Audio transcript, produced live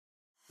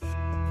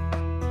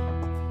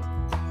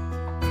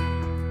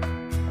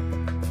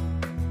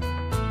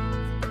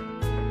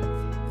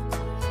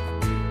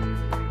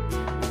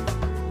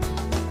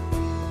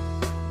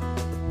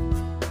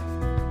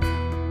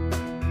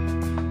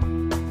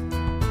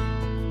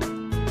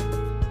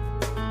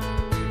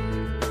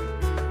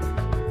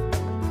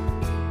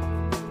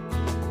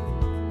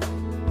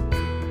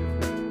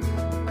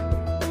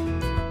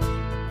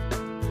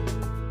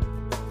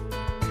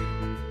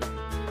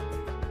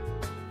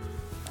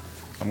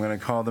going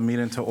to call the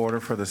meeting to order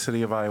for the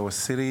City of Iowa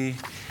City,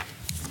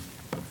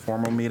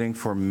 formal meeting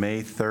for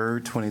May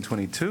 3rd,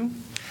 2022.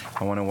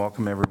 I want to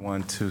welcome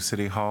everyone to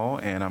City Hall,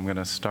 and I'm going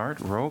to start.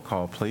 Roll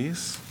call,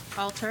 please.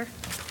 Alter.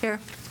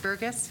 Here.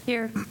 Burgess.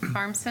 Here.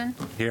 Farmson.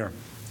 Here.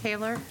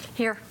 Taylor.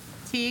 Here.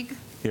 Teague.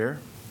 Here.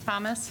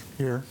 Thomas.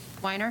 Here.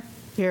 Weiner.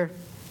 Here.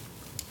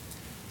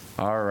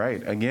 All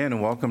right.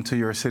 Again, welcome to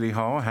your City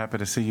Hall. Happy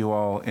to see you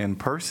all in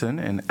person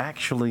and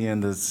actually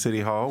in the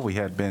City Hall. We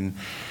had been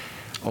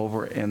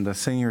over in the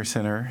Senior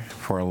Center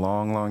for a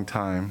long, long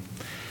time.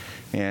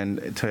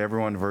 And to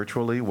everyone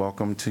virtually,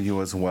 welcome to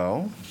you as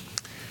well.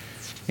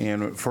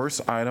 And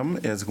first item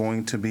is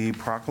going to be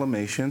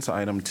proclamations,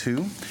 item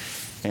 2.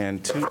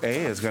 And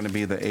 2A is going to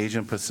be the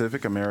Asian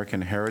Pacific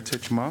American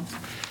Heritage Month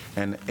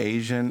and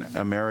Asian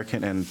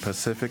American and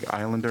Pacific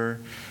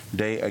Islander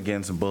Day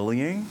Against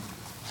Bullying.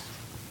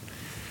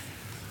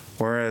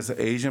 Whereas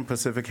Asian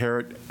Pacific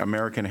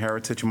American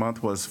Heritage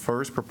Month was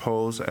first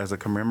proposed as a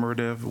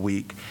commemorative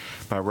week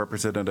by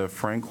Representative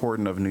Frank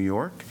Horton of New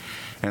York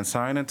and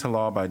signed into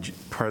law by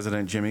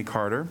President Jimmy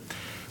Carter,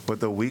 with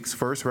the week's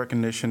first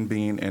recognition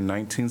being in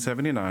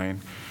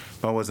 1979,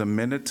 but was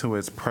amended to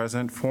its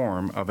present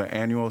form of an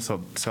annual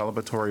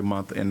celebratory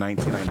month in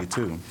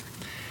 1992.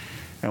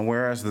 And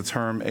whereas the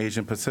term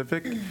Asian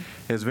Pacific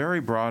is very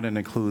broad and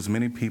includes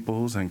many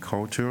peoples and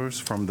cultures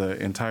from the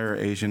entire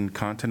Asian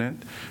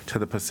continent to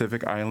the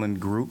Pacific Island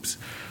groups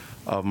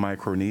of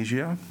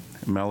Micronesia,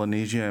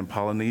 Melanesia, and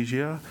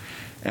Polynesia,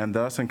 and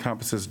thus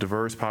encompasses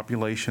diverse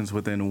populations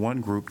within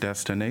one group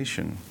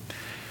destination.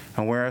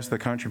 And whereas the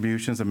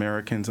contributions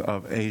Americans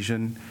of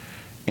Asian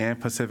and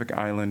Pacific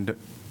Island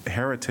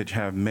heritage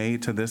have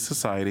made to this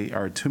society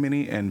are too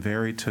many and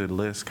varied to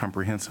list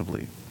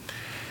comprehensively.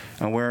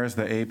 And whereas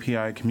the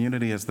API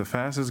community is the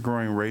fastest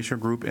growing racial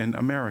group in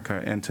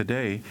America, and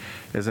today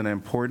is an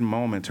important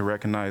moment to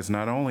recognize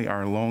not only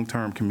our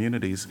long-term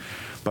communities,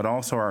 but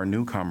also our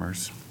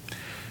newcomers.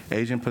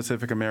 Asian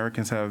Pacific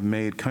Americans have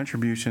made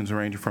contributions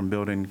ranging from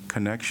building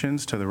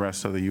connections to the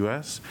rest of the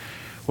U.S.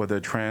 with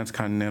the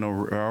Transcontinental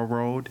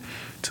Railroad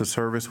to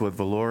service with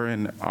Valor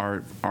and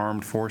our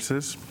armed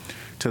forces,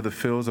 to the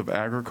fields of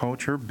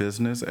agriculture,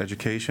 business,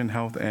 education,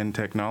 health, and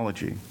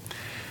technology.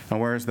 And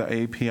whereas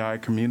the API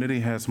community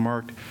has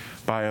marked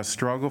by a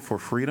struggle for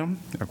freedom,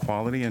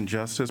 equality, and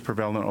justice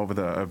prevalent over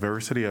the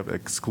adversity of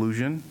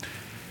exclusion,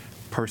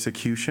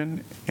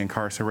 persecution,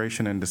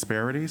 incarceration, and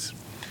disparities.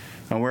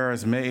 And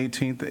whereas May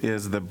 18th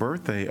is the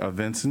birthday of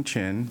Vincent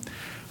Chin,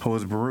 who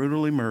was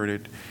brutally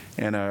murdered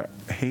in a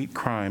hate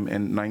crime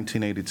in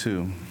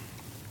 1982.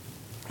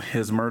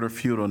 His murder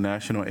fueled a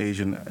national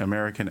Asian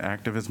American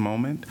activist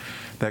movement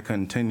that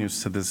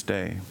continues to this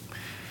day.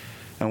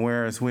 And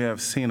whereas we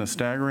have seen a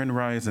staggering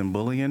rise in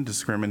bullying,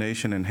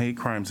 discrimination, and hate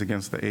crimes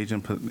against the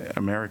Asian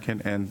American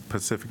and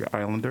Pacific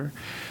Islander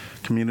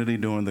community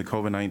during the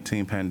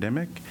COVID-19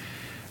 pandemic,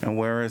 and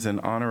whereas in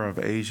honor of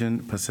Asian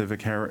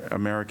Pacific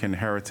American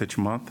Heritage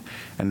Month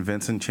and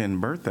Vincent Chin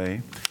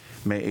birthday,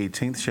 May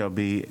 18th shall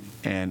be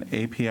an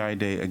API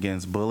Day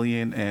against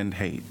bullying and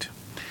hate.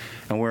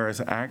 And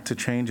whereas Act to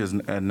Change is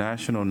a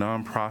national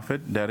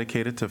nonprofit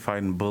dedicated to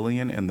fighting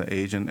bullying in the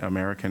Asian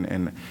American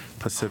and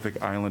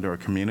Pacific Islander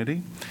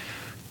community.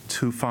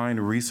 To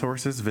find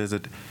resources,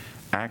 visit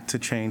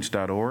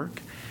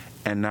acttochange.org.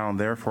 And now,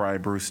 therefore, I,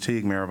 Bruce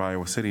Teague, Mayor of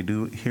Iowa City,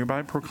 do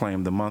hereby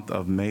proclaim the month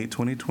of May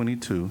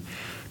 2022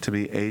 to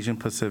be Asian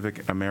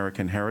Pacific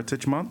American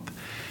Heritage Month,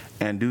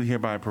 and do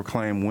hereby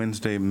proclaim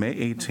Wednesday, May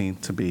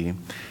 18th to be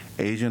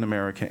Asian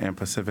American and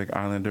Pacific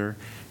Islander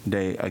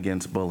Day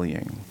Against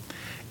Bullying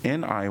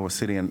in Iowa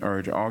City, and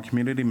urge all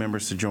community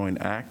members to join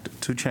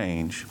Act to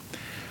Change.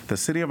 The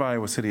City of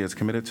Iowa City is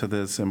committed to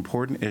this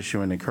important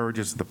issue and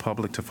encourages the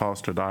public to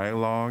foster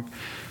dialogue,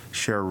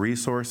 share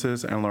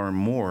resources, and learn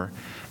more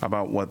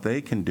about what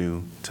they can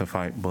do to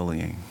fight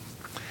bullying.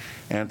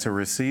 And to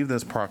receive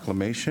this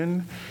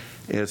proclamation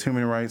is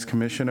Human Rights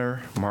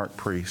Commissioner Mark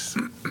Priest.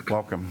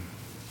 Welcome.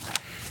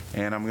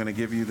 And I'm going to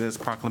give you this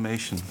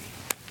proclamation.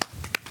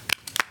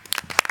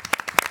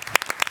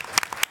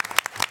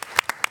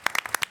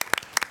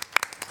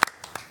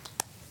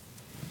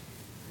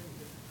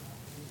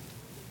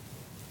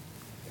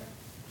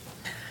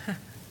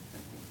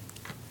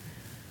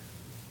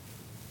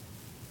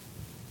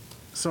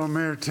 So,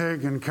 Mayor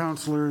Teague and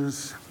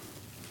councilors,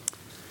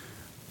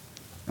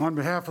 on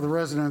behalf of the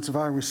residents of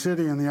Iowa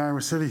City and the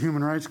Iowa City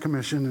Human Rights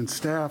Commission and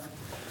staff,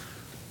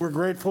 we're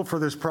grateful for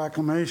this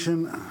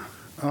proclamation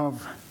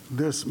of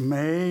this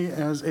May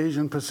as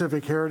Asian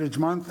Pacific Heritage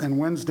Month and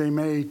Wednesday,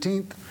 May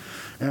 18th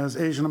as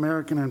Asian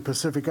American and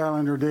Pacific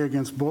Islander Day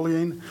Against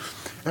Bullying.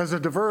 As a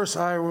diverse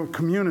Iowa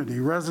community,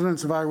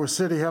 residents of Iowa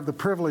City have the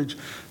privilege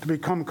to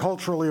become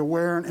culturally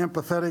aware and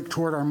empathetic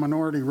toward our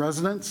minority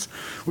residents.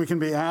 We can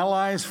be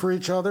allies for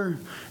each other,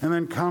 and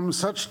then come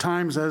such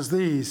times as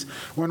these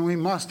when we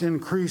must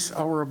increase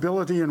our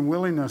ability and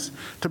willingness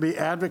to be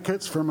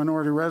advocates for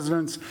minority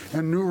residents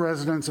and new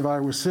residents of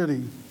Iowa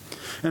City.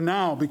 And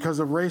now, because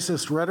of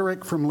racist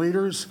rhetoric from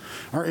leaders,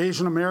 our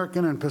Asian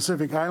American and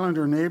Pacific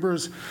Islander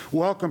neighbors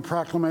welcome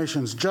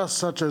proclamations just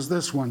such as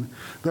this one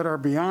that are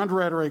beyond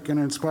rhetoric and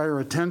inspire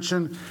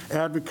attention,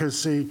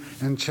 advocacy,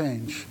 and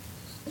change.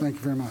 Thank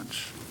you very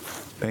much.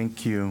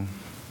 Thank you.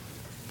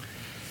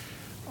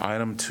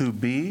 Item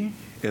 2B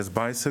is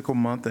Bicycle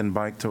Month and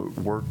Bike to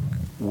Work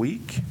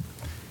Week,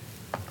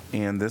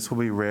 and this will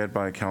be read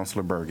by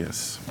Councilor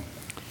Burgess.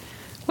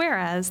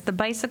 Whereas the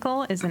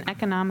bicycle is an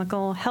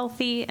economical,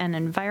 healthy, and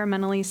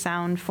environmentally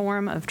sound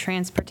form of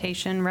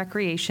transportation,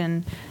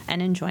 recreation,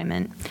 and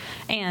enjoyment.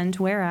 And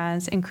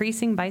whereas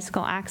increasing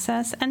bicycle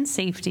access and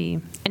safety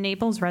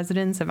enables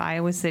residents of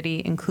Iowa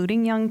City,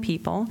 including young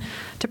people,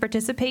 to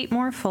participate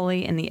more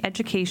fully in the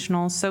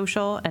educational,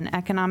 social, and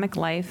economic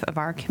life of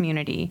our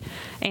community.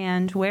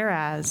 And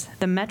whereas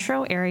the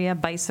metro area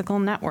bicycle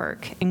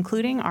network,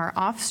 including our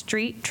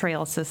off-street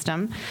trail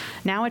system,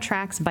 now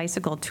attracts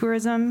bicycle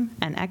tourism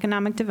and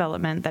economic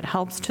development that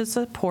helps to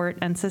support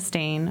and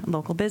sustain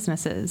local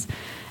businesses.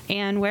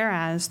 And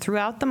whereas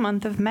throughout the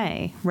month of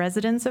May,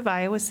 residents of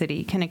Iowa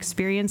City can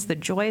experience the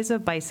joys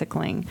of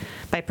bicycling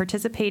by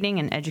participating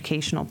in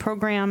educational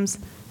programs,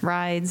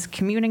 rides,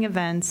 commuting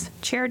events,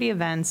 charity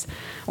events,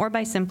 or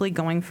by simply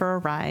going for a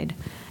ride.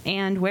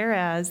 And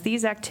whereas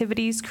these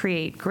activities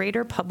create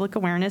greater public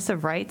awareness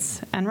of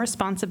rights and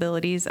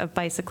responsibilities of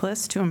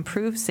bicyclists to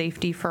improve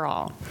safety for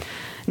all.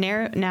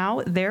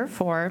 Now,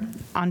 therefore,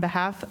 on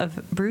behalf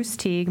of Bruce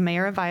Teague,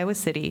 Mayor of Iowa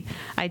City,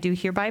 I do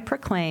hereby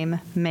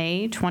proclaim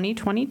May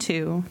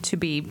 2022 to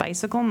be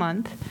Bicycle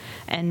Month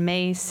and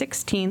May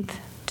 16th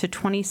to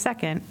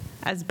 22nd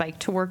as Bike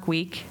to Work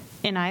Week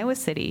in Iowa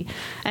City,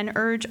 and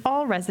urge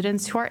all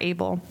residents who are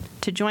able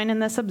to join in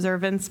this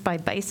observance by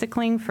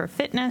bicycling for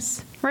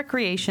fitness,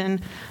 recreation,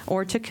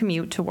 or to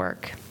commute to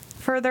work.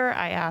 Further,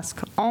 I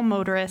ask all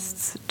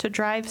motorists to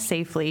drive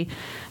safely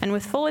and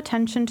with full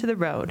attention to the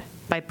road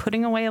by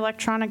putting away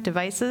electronic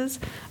devices,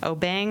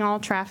 obeying all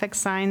traffic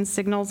signs,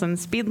 signals, and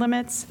speed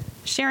limits,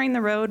 sharing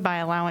the road by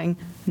allowing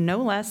no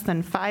less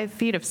than 5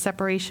 feet of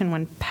separation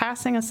when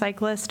passing a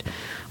cyclist,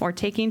 or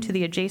taking to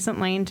the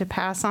adjacent lane to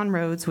pass on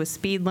roads with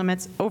speed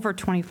limits over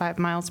 25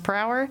 miles per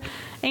hour,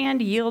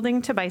 and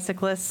yielding to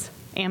bicyclists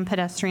and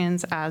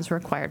pedestrians as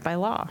required by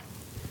law.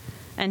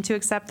 And to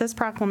accept this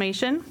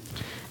proclamation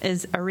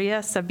is Aria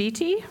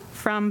Sabiti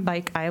from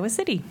Bike Iowa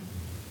City.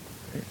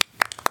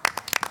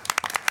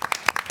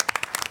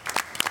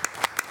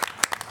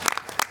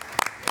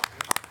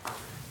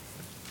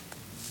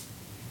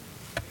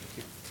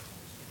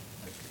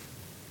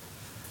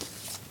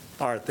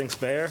 All right,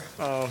 thanks, Mayor.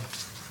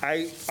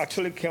 I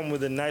actually came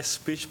with a nice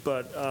speech,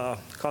 but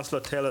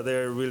Councilor Taylor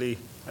there really,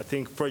 I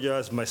think,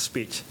 plagiarized my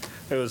speech.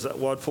 It was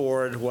word for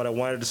word what I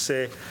wanted to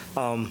say.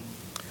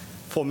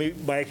 For me,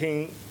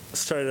 biking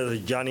started as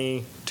a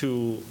journey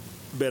to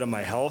better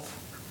my health.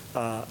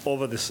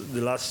 Over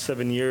the last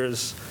 7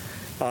 years,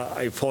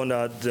 I found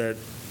out that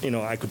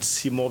I could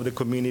see more of the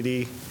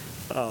community,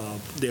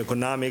 the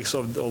economics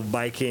of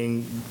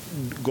biking,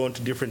 going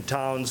to different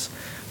towns,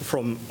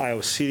 from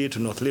Iowa City to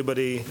North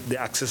Liberty. The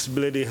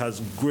accessibility has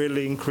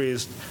greatly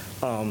increased.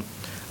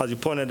 As you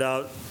pointed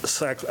out,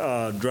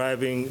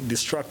 driving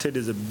distracted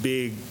is a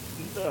big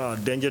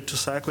danger to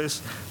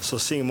cyclists. So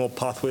seeing more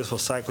pathways for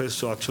cyclists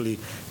to actually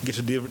get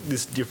to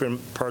these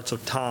different parts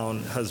of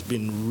town has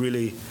been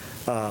really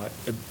a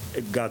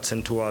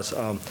godsend to us.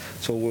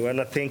 So we want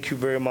to thank you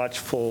very much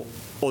for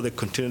all the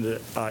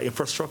continued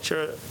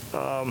infrastructure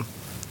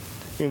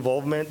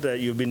involvement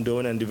that you've been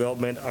doing and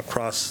development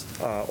across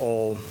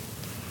all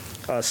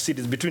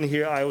cities between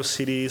here, Iowa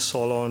City,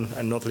 Solon,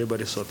 and North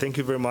Liberty. So thank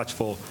you very much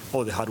for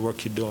all the hard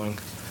work you're doing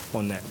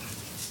on that.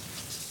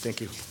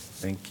 Thank you.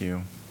 Thank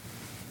you.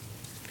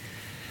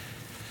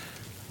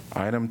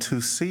 Item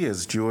 2C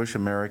is Jewish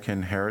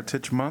American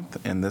Heritage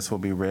Month, and this will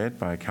be read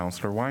by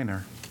Councilor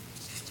Weiner.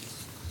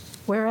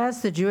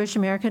 Whereas the Jewish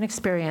American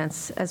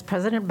experience, as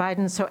President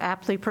Biden so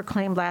aptly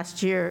proclaimed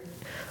last year,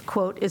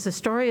 quote, is a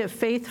story of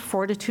faith,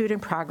 fortitude,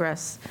 and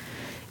progress.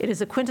 It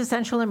is a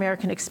quintessential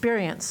American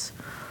experience,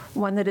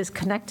 one that is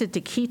connected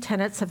to key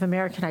tenets of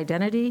American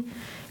identity,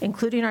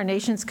 including our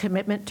nation's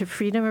commitment to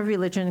freedom of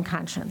religion and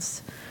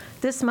conscience.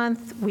 This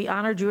month, we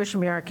honor Jewish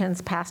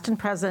Americans, past and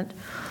present,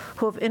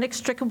 who have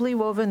inextricably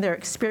woven their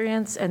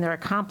experience and their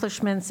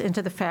accomplishments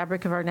into the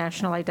fabric of our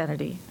national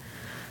identity.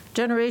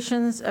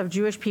 Generations of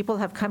Jewish people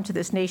have come to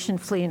this nation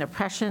fleeing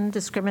oppression,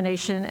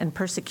 discrimination, and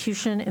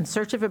persecution in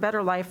search of a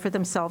better life for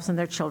themselves and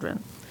their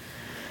children.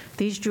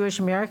 These Jewish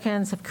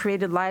Americans have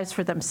created lives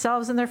for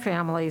themselves and their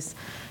families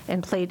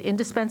and played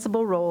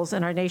indispensable roles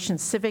in our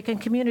nation's civic and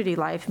community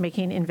life,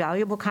 making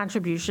invaluable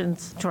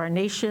contributions to our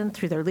nation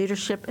through their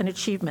leadership and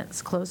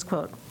achievements, close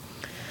quote.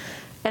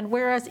 And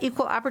whereas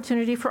equal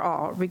opportunity for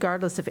all,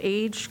 regardless of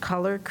age,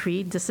 color,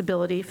 creed,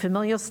 disability,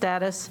 familial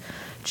status,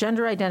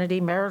 gender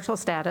identity, marital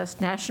status,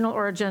 national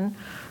origin,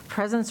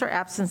 presence or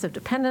absence of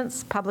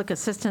dependents, public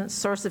assistance,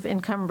 source of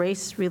income,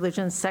 race,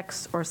 religion,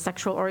 sex, or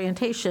sexual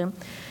orientation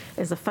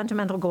is a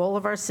fundamental goal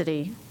of our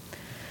city.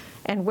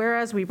 And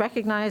whereas we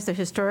recognize the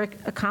historic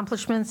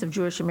accomplishments of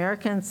Jewish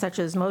Americans, such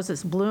as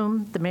Moses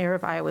Bloom, the mayor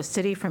of Iowa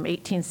City from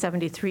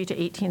 1873 to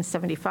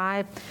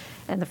 1875,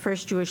 and the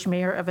first Jewish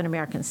mayor of an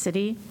American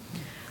city.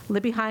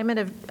 Libby Hyman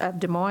of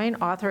Des Moines,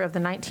 author of the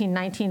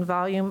 1919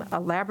 volume, A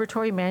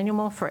Laboratory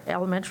Manual for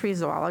Elementary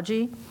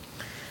Zoology.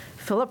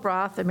 Philip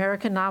Roth,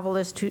 American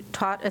novelist who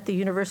taught at the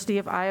University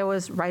of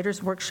Iowa's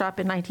Writers' Workshop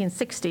in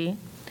 1960.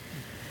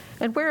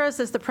 And whereas,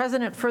 as the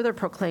president further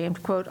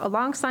proclaimed, quote,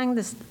 alongside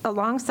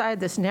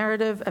this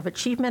narrative of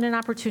achievement and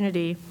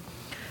opportunity,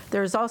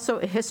 there is also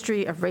a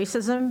history of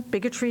racism,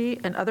 bigotry,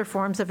 and other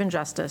forms of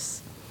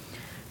injustice.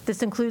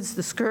 This includes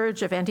the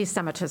scourge of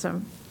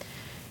anti-Semitism.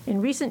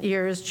 In recent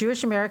years,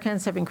 Jewish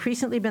Americans have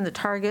increasingly been the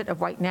target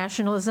of white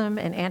nationalism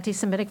and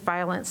anti-Semitic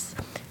violence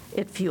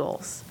it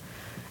fuels.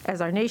 As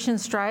our nation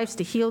strives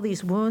to heal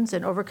these wounds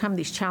and overcome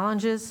these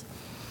challenges,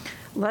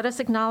 let us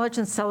acknowledge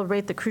and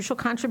celebrate the crucial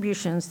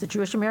contributions the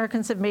Jewish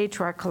Americans have made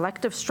to our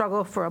collective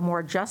struggle for a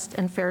more just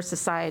and fair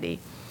society,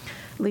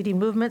 leading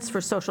movements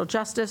for social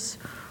justice,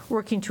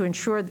 working to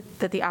ensure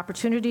that the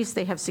opportunities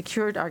they have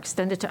secured are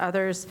extended to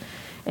others,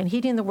 and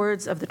heeding the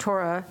words of the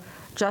Torah,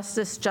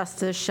 justice,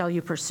 justice shall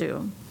you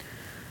pursue.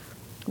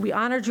 We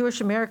honor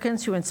Jewish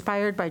Americans who,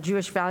 inspired by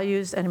Jewish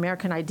values and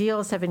American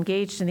ideals, have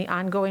engaged in the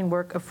ongoing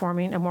work of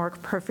forming a more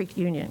perfect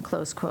union,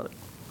 close quote.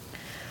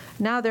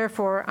 Now,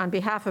 therefore, on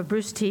behalf of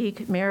Bruce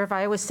Teague, Mayor of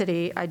Iowa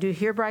City, I do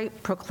hereby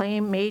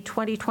proclaim May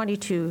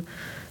 2022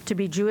 to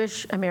be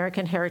Jewish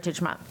American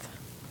Heritage Month.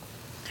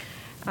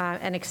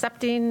 And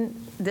accepting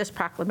this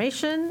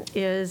proclamation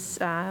is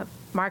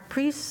Mark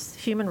Priest,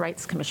 Human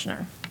Rights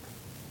Commissioner.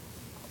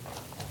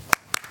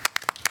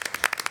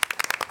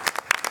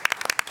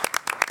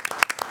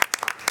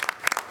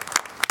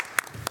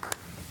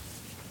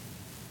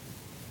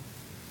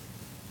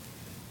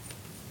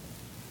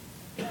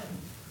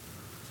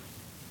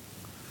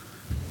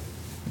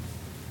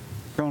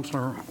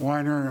 Councilor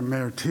Weiner and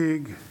Mayor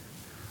Teague,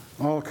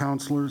 all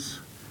councilors,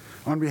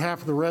 on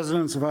behalf of the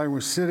residents of Iowa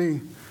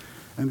City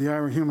and the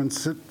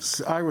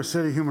Iowa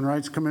City Human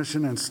Rights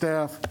Commission and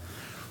staff,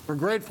 we're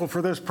grateful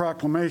for this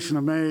proclamation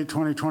of May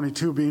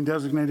 2022 being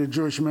designated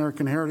Jewish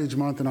American Heritage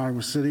Month in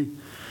Iowa City.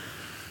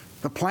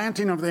 The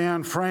planting of the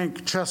Anne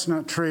Frank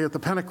chestnut tree at the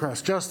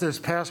Pentecrest just this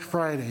past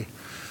Friday,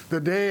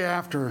 the day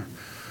after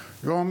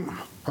Yom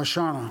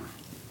HaShoah,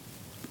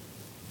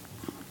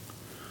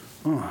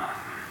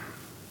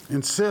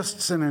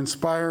 insists and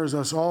inspires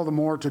us all the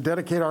more to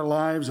dedicate our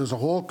lives as a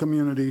whole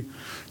community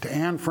to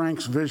Anne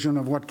Frank's vision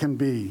of what can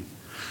be.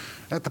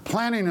 At the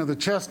planting of the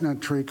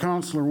chestnut tree,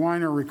 Councilor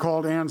Weiner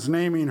recalled Anne's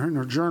naming in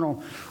her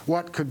journal,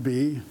 What Could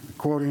Be,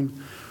 quoting,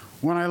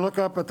 "When I look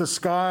up at the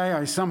sky,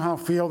 I somehow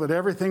feel that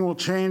everything will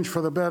change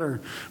for the better,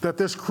 that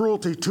this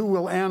cruelty too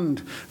will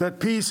end,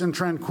 that peace and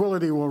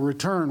tranquility will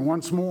return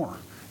once more,"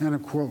 end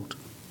of quote.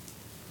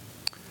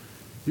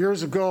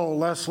 Years ago,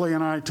 Leslie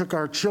and I took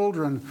our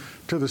children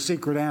to the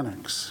secret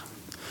annex.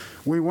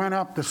 We went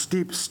up the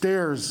steep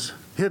stairs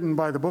hidden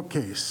by the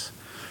bookcase,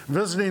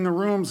 visiting the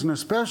rooms and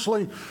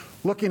especially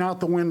looking out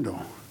the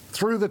window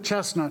through the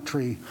chestnut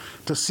tree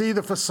to see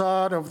the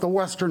facade of the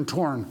Western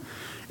Torn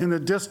in the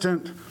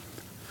distance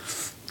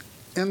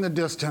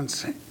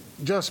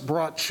just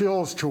brought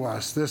chills to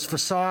us, this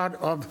facade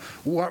of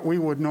what we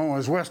would know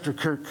as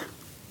Westerkerk.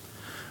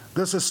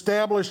 This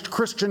established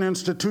Christian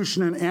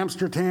institution in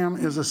Amsterdam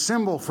is a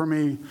symbol for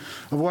me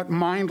of what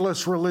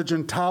mindless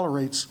religion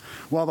tolerates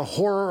while the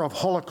horror of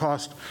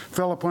Holocaust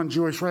fell upon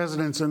Jewish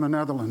residents in the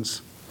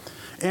Netherlands.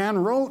 Anne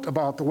wrote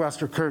about the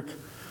Westerkerk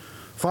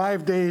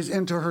 5 days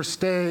into her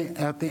stay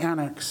at the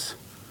annex.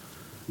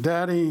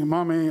 Daddy,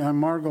 Mommy, and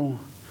Margot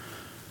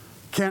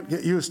can't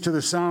get used to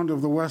the sound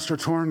of the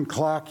Westertorn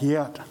clock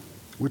yet,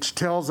 which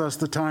tells us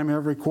the time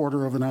every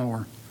quarter of an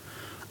hour.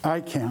 I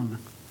can.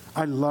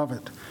 I love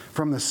it.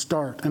 From the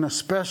start, and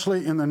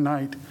especially in the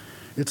night,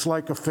 it's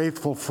like a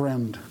faithful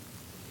friend.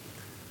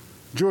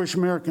 Jewish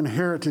American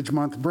Heritage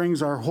Month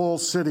brings our whole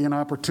city an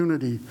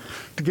opportunity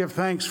to give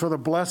thanks for the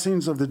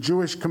blessings of the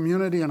Jewish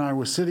community in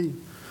Iowa City,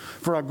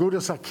 for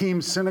Agudas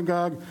Hakim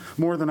Synagogue,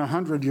 more than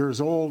 100 years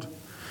old,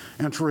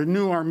 and to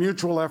renew our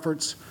mutual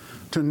efforts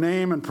to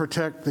name and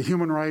protect the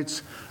human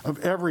rights of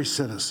every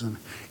citizen,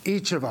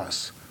 each of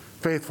us,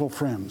 faithful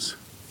friends.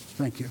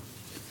 Thank you.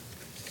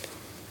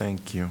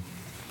 Thank you.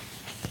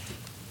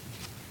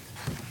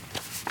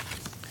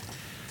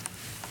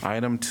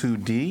 Item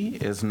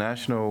 2D is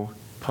National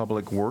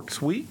Public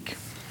Works Week.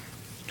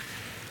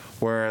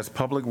 Whereas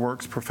Public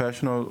Works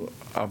professional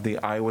of the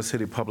Iowa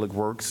City Public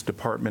Works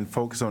Department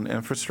focus on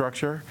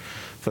infrastructure,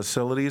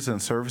 facilities, and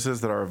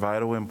services that are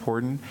vitally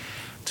important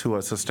to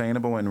a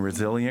sustainable and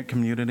resilient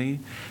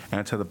community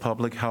and to the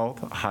public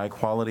health, high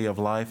quality of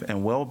life,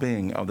 and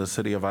well-being of the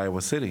city of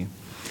Iowa City.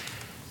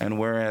 And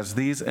whereas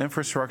these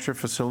infrastructure,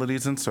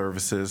 facilities, and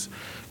services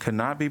could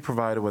not be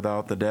provided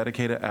without the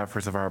dedicated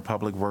efforts of our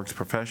public works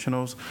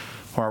professionals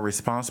who are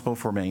responsible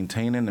for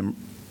maintaining,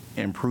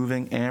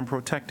 improving, and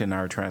protecting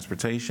our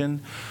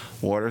transportation,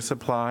 water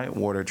supply,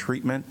 water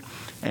treatment,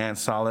 and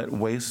solid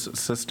waste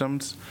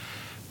systems,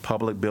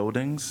 public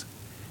buildings,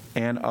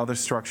 and other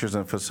structures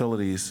and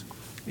facilities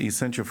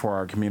essential for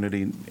our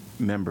community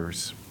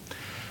members.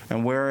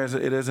 And whereas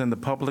it is in the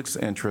public's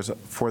interest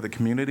for the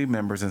community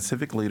members and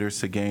civic leaders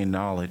to gain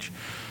knowledge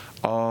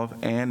of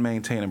and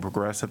maintain a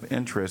progressive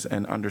interest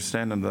and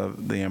understanding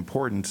of the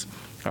importance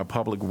of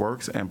public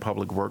works and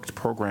public works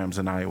programs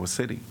in Iowa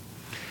City.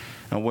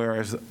 And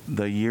whereas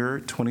the year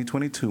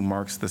 2022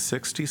 marks the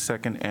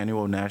 62nd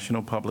Annual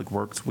National Public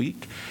Works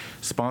Week,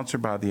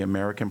 sponsored by the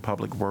American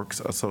Public Works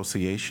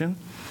Association,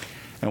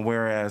 and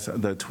whereas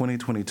the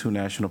 2022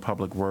 National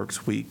Public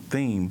Works Week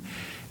theme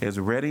is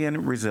Ready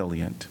and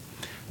Resilient,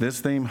 this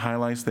theme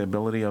highlights the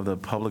ability of the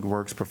public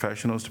works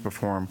professionals to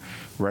perform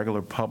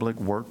regular public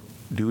work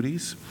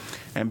duties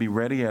and be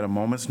ready at a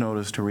moment's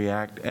notice to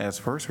react as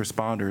first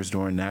responders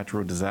during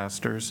natural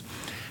disasters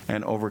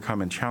and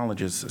overcoming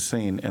challenges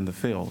seen in the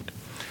field.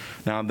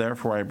 Now,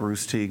 therefore, I,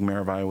 Bruce Teague, Mayor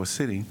of Iowa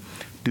City,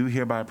 do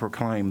hereby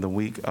proclaim the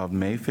week of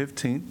May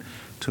 15th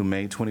to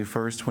May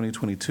 21st,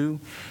 2022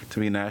 to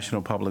be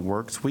National Public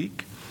Works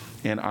Week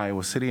in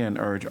Iowa City, and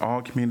urge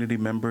all community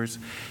members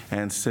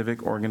and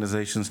civic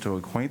organizations to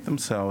acquaint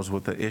themselves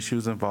with the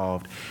issues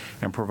involved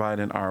in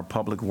providing our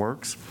public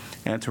works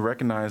and to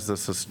recognize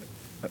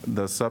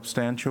the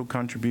substantial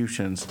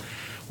contributions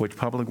which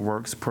public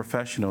works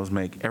professionals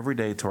make every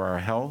day to our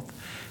health,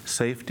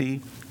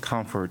 safety,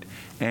 comfort,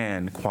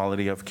 and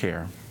quality of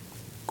care,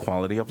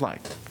 quality of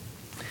life.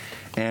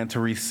 And to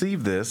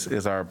receive this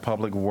is our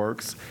Public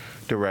Works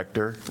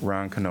Director,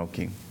 Ron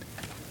Kanoki.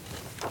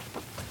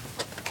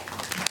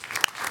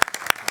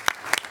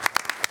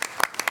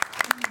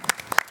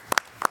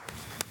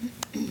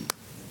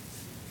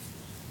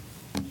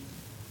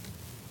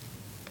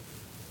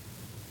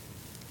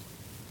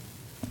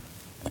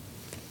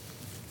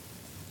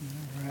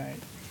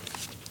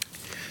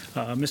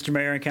 Mr.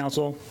 Mayor and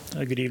Council,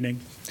 good evening.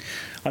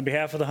 On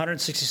behalf of the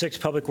 166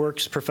 Public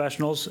Works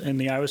professionals in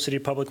the Iowa City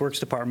Public Works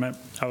Department,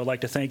 I would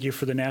like to thank you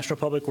for the National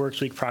Public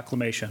Works Week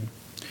proclamation.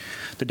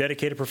 The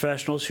dedicated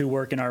professionals who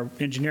work in our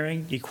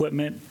engineering,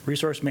 equipment,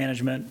 resource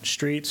management,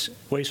 streets,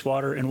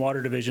 wastewater, and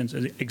water divisions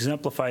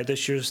exemplify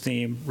this year's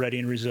theme, Ready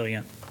and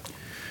Resilient.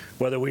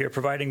 Whether we are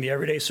providing the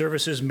everyday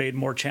services made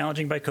more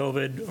challenging by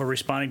COVID or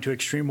responding to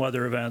extreme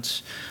weather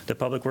events, the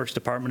Public Works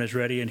Department is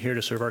ready and here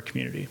to serve our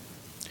community.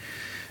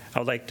 I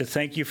would like to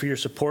thank you for your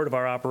support of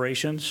our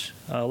operations.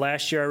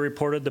 Last year, I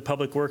reported the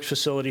Public Works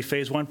Facility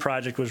Phase 1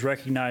 project was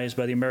recognized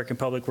by the American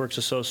Public Works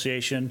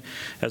Association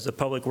as the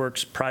Public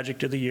Works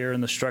Project of the Year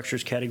in the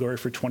Structures category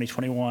for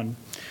 2021.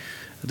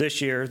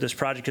 This year, this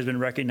project has been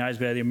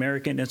recognized by the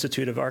American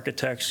Institute of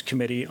Architects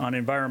Committee on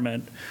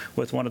Environment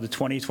with one of the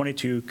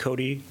 2022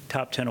 CODI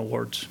Top 10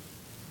 Awards.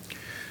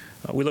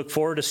 We look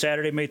forward to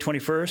Saturday, May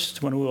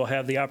 21st, when we will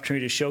have the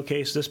opportunity to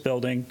showcase this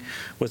building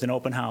with an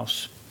open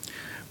house.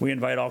 We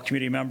invite all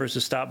community members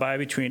to stop by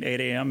between 8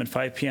 a.m. and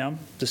 5 p.m.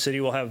 The city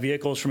will have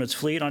vehicles from its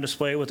fleet on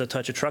display with a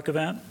Touch a Truck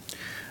event.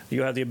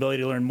 You have the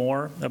ability to learn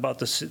more about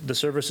the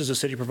services the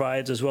city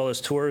provides, as well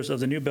as tours of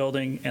the new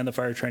building and the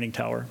fire training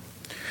tower.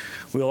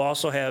 We will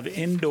also have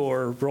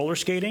indoor roller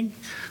skating,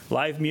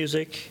 live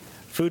music,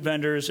 food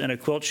vendors, and a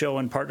quilt show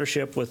in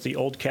partnership with the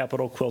Old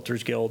Capitol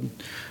Quilters Guild.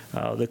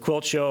 The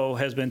quilt show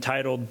has been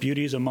titled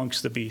Beauties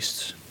Amongst the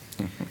Beasts.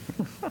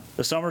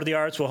 The Summer of the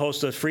Arts will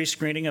host a free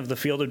screening of The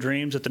Field of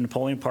Dreams at the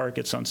Napoleon Park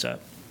at sunset.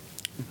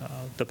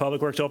 The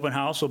Public Works Open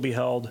House will be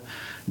held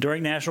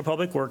during National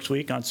Public Works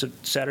Week on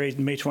Saturday,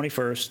 May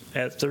 21st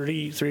at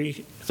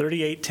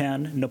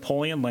 3810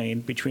 Napoleon Lane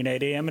between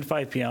 8 a.m. and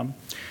 5 p.m.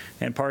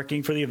 And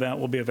parking for the event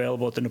will be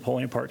available at the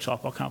Napoleon Park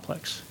Softball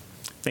Complex.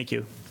 Thank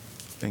you.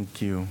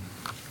 Thank you.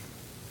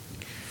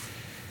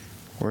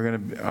 We're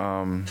going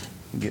to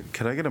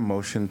could I get a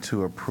motion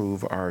to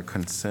approve our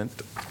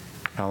consent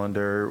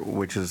calendar,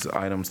 which is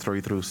items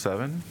 3 through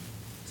 7?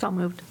 So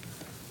moved.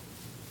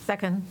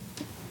 Second.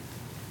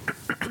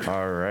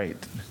 All right.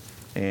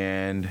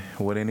 And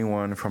would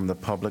anyone from the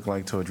public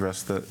like to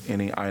address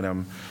any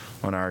item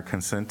on our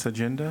consent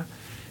agenda?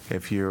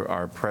 If you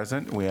are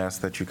present, we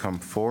ask that you come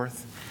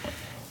forth.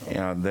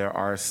 There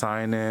are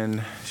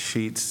sign-in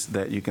sheets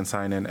that you can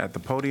sign in at the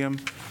podium.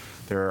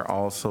 There are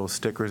also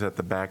stickers at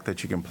the back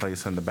that you can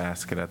place in the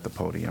basket at the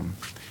podium.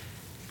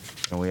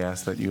 And we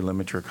ask that you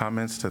limit your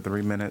comments to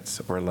 3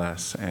 minutes or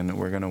less, and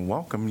we're going to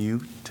welcome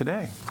you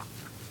today.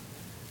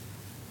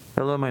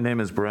 Hello, my name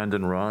is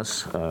Brandon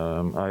Ross,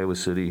 Iowa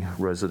City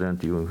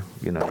resident,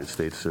 United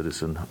States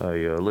citizen.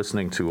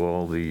 Listening to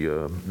all the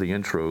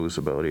intros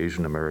about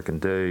Asian American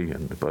Day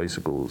and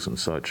bicycles and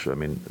such, I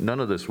mean, none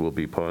of this will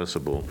be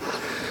possible.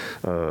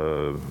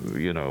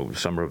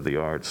 Summer of the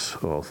Arts,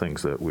 all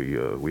things that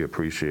we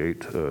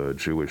appreciate,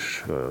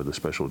 the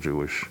special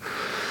Jewish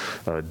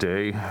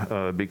day.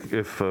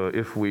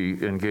 If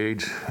we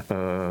engage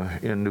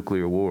in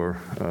nuclear war,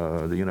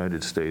 the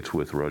United States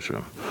with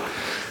Russia.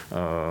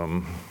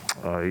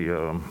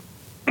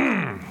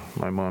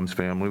 My mom's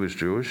family was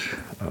Jewish,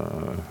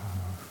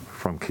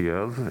 from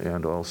Kiev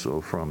and also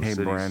from Hey,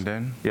 cities.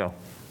 Brandon. Yeah.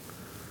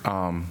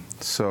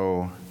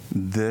 So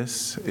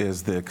This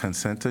is the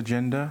consent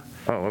agenda,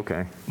 Oh,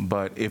 okay.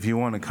 but if you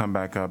want to come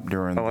back up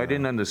during Oh, I the-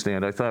 didn't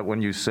understand. I thought when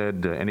you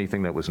said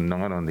anything that was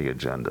not on the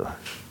agenda.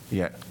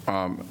 Yeah,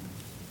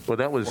 Well,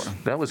 that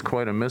was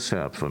quite a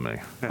mishap for me.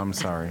 I'm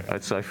sorry.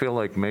 I feel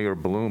like Mayor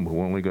Bloom,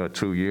 who only got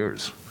 2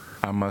 years.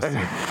 I must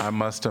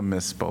have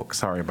misspoke.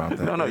 Sorry about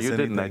that. No, Is you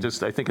didn't.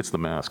 anything- I think it's the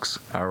masks.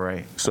 All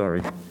right.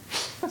 Sorry.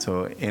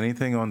 So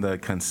anything on the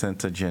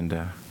consent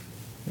agenda?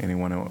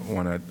 Anyone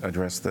want to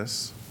address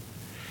this?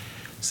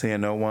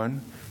 Seeing no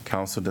one,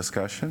 council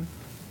discussion?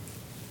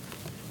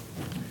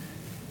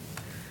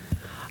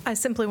 I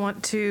simply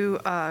want to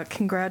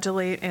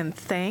congratulate and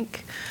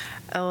thank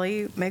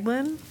Ellie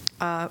Meglin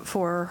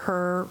for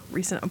her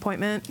recent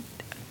appointment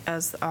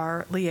as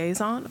our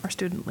liaison, our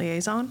student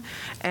liaison.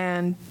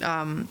 And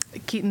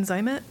Keaton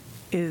Zimet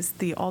is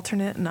the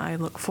alternate, and I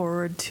look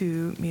forward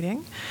to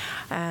meeting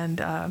and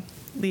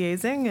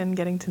liaising and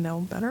getting to know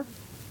better.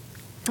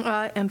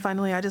 And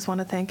finally, I just want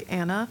to thank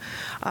Anna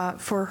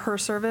for her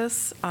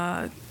service.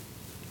 I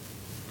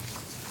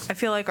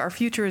feel like our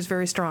future is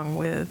very strong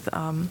with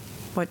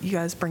what you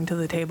guys bring to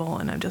the table,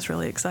 and I'm just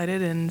really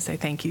excited and say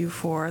thank you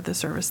for the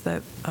service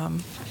that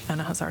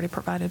Anna has already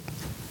provided.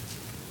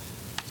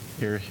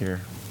 Here, here.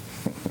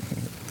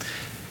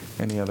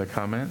 Any other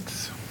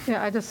comments?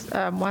 Yeah, I just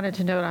wanted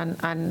to note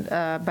on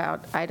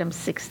about item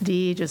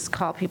 6D, just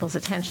call people's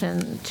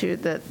attention to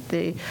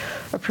the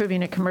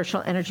approving a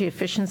commercial energy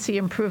efficiency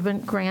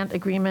improvement grant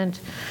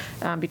agreement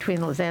between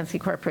the Lasansky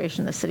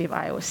Corporation and the City of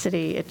Iowa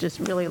City. It just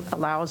really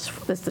allows,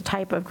 it's the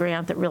type of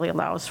grant that really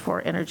allows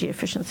for energy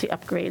efficiency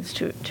upgrades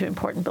to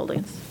important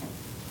buildings.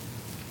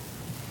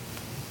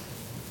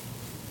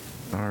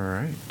 All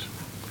right.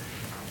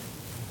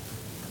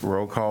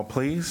 Roll call,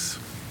 please.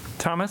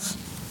 Thomas?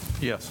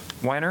 Yes.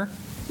 Weiner?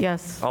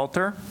 Yes.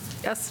 Alter?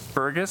 Yes.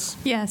 Burgess?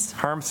 Yes.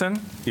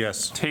 Harmson?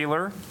 Yes.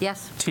 Taylor?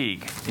 Yes.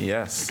 Teague?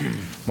 Yes.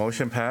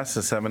 Motion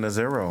passes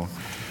 7-0.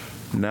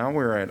 Now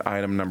we're at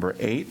item number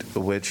 8,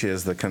 which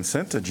is the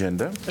consent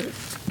agenda.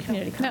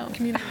 Community No.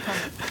 Community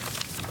comment.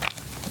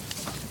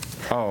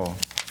 Oh.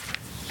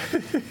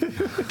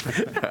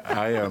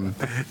 I am,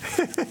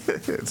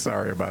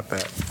 sorry about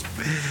that.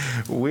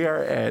 We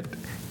are at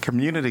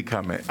community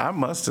comment. I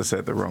must have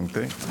said the wrong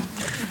thing.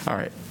 All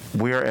right.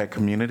 We are at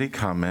community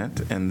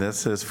comment, and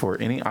this is for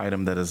any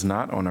item that is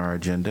not on our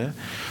agenda,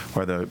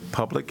 or the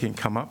public can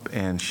come up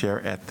and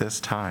share at this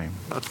time.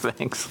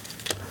 Thanks.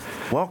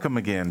 Welcome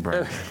again,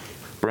 Brandon.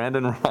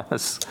 Brandon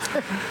Ross.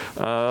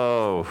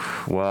 Oh,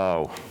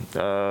 wow.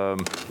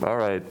 All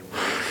right.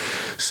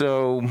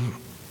 So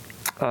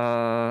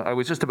I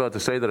was just about to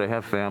say that I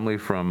have family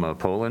from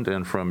Poland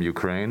and from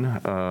Ukraine.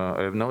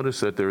 I have noticed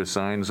that there are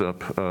signs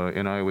up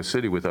in Iowa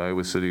City with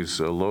Iowa City's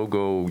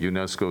logo,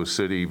 UNESCO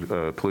City,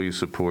 please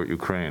support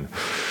Ukraine.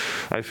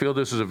 I feel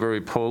this is a very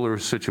polar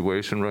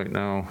situation right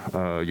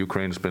now.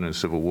 Ukraine's been in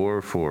civil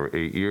war for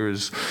 8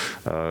 years.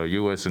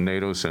 U.S. and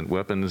NATO sent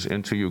weapons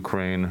into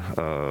Ukraine.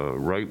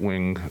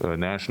 Right-wing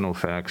national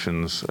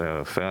factions,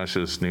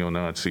 fascists,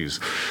 neo-Nazis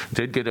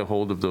did get a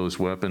hold of those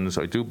weapons.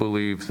 I do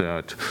believe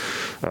that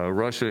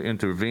Russia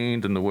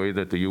intervened in the way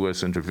that the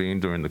U.S.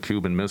 intervened during the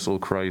Cuban Missile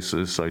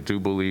Crisis. I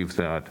do believe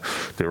that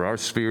there are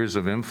spheres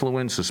of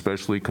influence,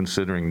 especially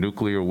considering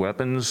nuclear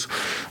weapons.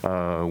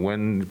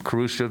 When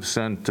Khrushchev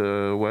sent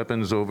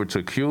weapons over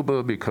to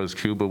Cuba because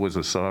Cuba was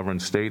a sovereign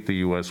state, the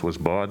U.S. was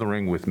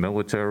bothering with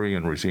military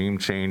and regime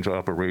change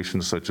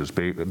operations such as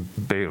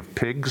Bay of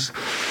Pigs.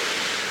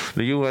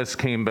 The U.S.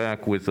 came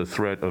back with the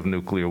threat of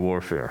nuclear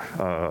warfare,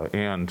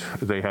 and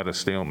they had a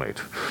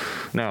stalemate.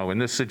 Now, in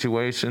this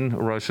situation,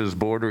 Russia's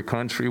border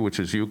country, which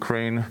is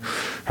Ukraine,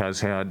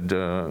 has had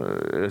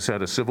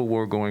a civil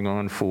war going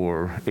on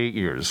for 8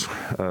 years.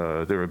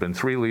 There have been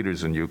 3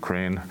 leaders in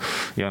Ukraine: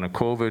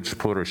 Yanukovych,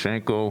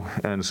 Poroshenko,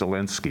 and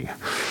Zelensky.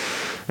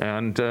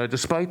 And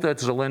despite that,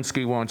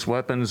 Zelensky wants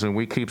weapons, and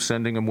we keep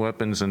sending him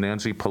weapons, and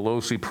Nancy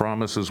Pelosi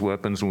promises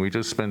weapons, and we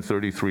just spent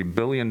 $33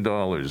 billion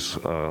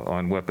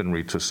on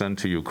weaponry to send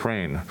to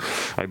Ukraine.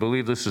 I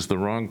believe this is the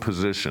wrong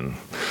position.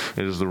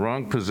 It is the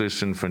wrong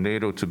position for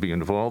NATO to be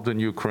involved in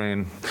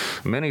Ukraine.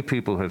 Many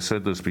people have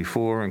said this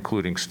before,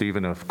 including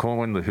Stephen F.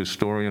 Cohen, the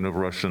historian of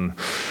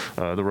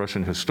the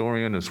Russian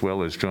historian, as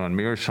well as John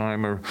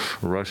Mearsheimer,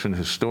 Russian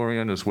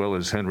historian, as well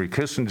as Henry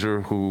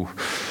Kissinger, who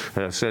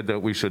said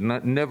that we should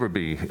never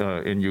be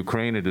in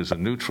Ukraine. It is a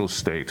neutral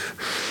state.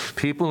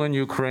 People in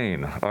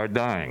Ukraine are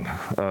dying.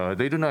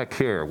 They do not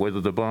care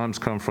whether the bombs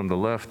come from the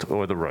left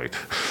or the right.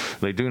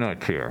 They do not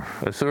care.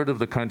 A third of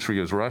the country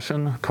is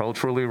Russian,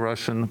 culturally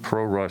Russian,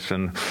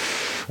 pro-Russian.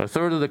 A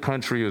third of the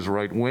country is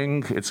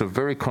right-wing. It's a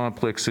very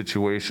complex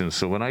situation.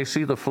 So when I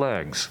see the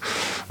flags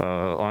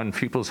on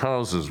people's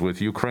houses with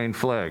Ukraine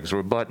flags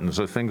or buttons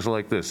or things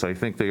like this, I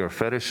think they are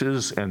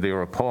fetishes and they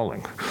are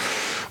appalling.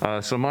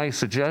 So my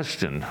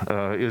suggestion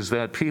is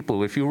that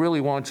people, if you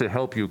really want to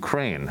help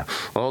Ukraine,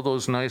 all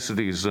those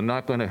niceties are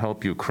not going to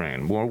help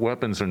Ukraine. More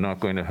weapons are not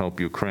going to help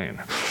Ukraine.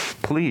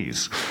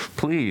 please,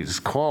 please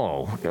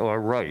call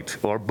or write,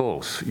 or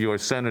both, your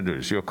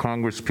senators, your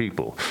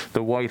congresspeople,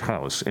 the White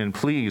House, and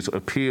please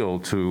appeal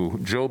to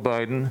Joe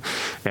Biden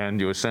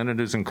and your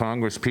senators and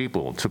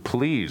congresspeople to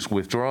please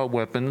withdraw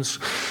weapons,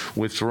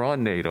 withdraw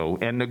NATO,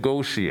 and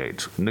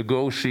negotiate,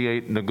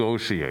 negotiate,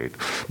 negotiate.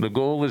 The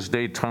goal is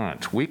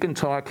détente. We can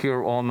talk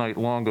here all night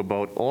long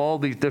about all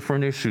these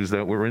different issues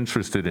that we're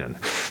interested in,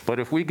 but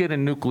if we get a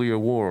nuclear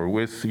war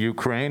with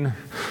Ukraine,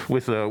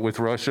 with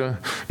Russia,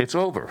 it's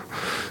over.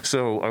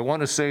 So I want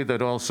to say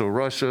that also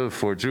Russia,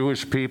 for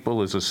Jewish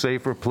people, is a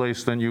safer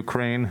place than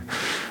Ukraine,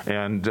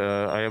 and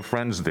I have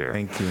friends there.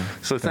 Thank you.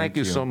 So thank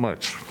you so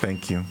much.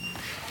 Thank you.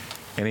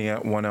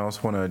 Anyone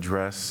else want to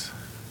address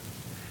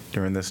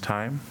during this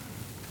time?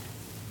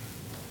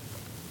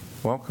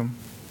 Welcome.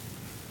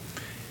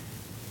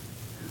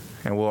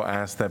 And we'll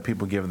ask that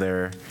people give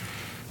their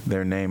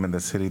name and the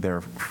city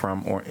they're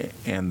from,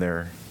 and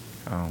their,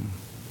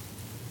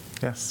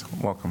 yes,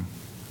 welcome.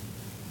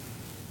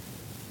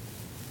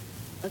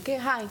 Okay,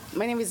 hi.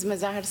 My name is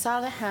Mazahar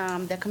Saleh.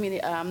 I'm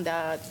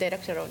the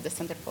director of the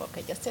Center for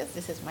Worker Justice.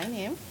 This is my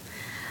name.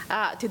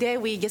 Today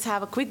we just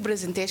have a quick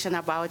presentation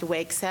about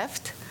wage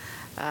theft.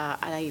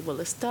 And I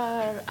will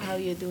start how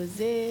you do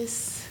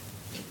this.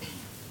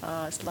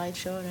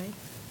 Slideshow, right?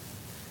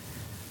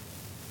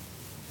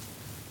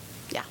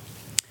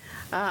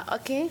 Yeah.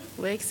 Okay,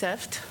 wage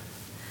theft.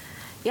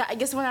 Yeah, I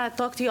just want to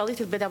talk to you a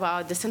little bit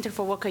about the Center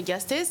for Worker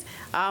Justice.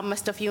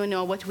 Most of you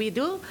know what we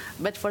do,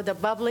 but for the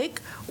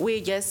public,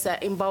 we just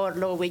empower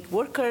low-wage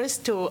workers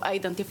to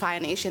identify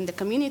an issue in the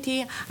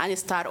community and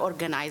start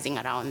organizing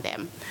around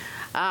them.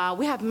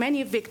 We have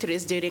many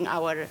victories during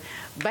our,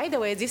 by the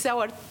way, this is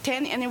our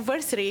 10th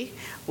anniversary,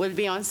 will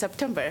be on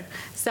September.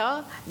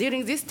 So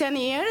during these 10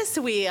 years,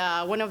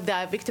 one of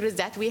the victories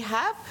that we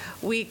have,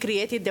 we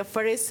created the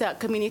first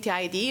community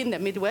ID in the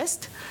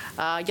Midwest,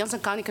 Johnson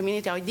County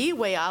Community ID,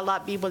 where a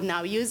lot of people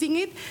now using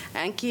it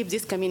and keep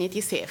this community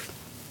safe.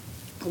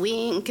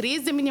 We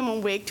increased the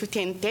minimum wage to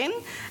 $10.10,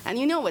 and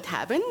you know what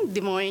happened?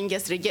 Des Moines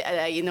just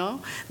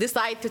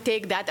decided to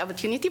take that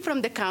opportunity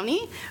from the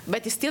county,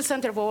 but still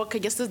Center for Worker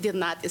Justice did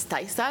not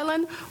stay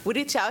silent. We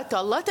reached out to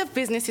a lot of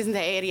businesses in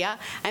the area,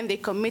 and they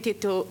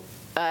committed to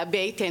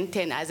pay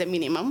 $10.10 as a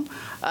minimum.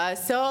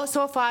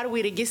 So far,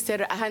 we registered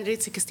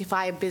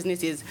 165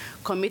 businesses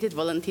committed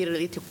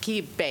voluntarily to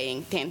keep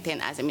paying $10.10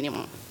 as a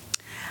minimum.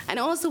 And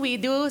also we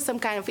do some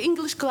kind of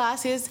English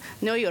classes,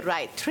 know your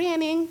right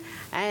training,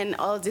 and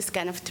all this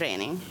kind of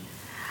training.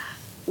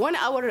 One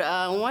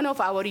of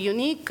our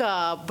unique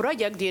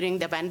projects during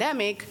the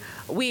pandemic,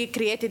 we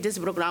created this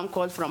program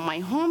called From My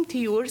Home to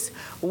Yours,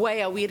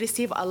 where we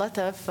receive a lot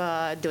of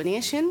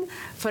donation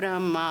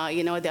from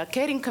the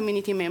caring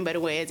community member,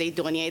 where they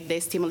donate their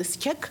stimulus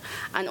check.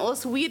 And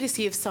also we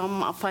receive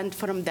some fund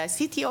from the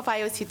city of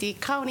Iowa City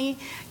County,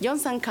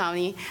 Johnson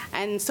County,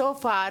 and so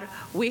far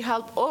we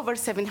helped over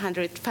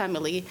 700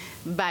 families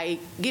by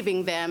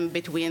giving them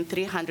between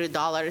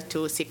 $300 to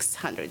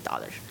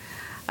 $600.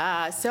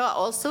 So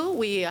also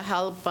we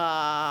help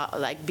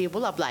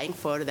people applying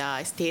for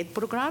the state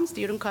programs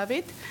during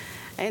COVID.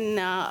 And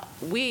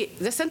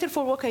the Center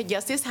for Worker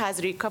Justice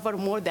has recovered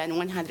more than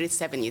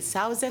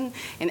 $170,000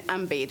 in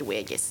unpaid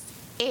wages.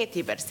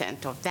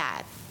 80% of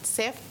that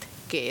theft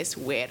case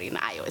were in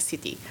Iowa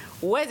City,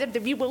 whether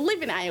the people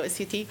live in Iowa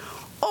City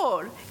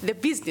or the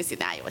business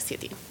in Iowa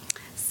City.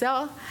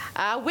 So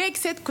wage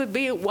theft could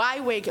be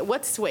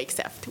what's wage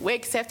theft?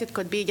 Wage theft, it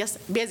could be just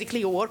basically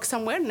you work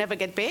somewhere, never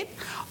get paid,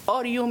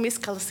 or you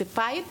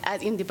misclassified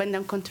as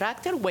independent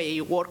contractor where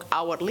you work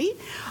hourly,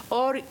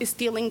 or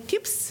stealing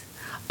tips,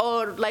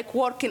 or like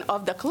working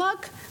off the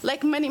clock,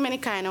 like many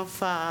kind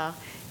of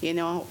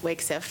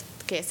wage theft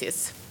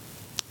cases.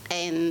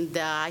 And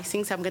I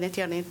think I'm going to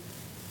turn it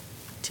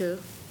to.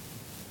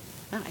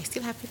 Oh, I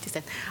still have 50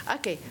 cents.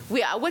 Okay,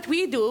 what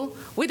we do,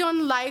 we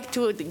don't like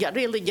to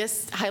really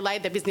just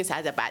highlight the business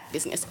as a bad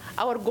business.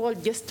 Our goal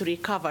is just to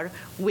recover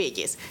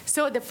wages.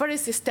 So the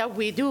first step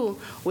we do,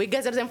 we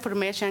gather the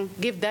information,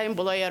 give the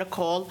employer a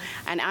call,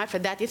 and after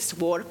that, if it's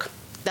work,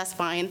 that's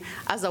fine.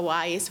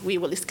 Otherwise, we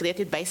will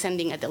escalate it by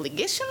sending a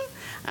delegation.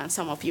 And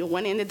some of you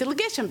went in a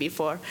delegation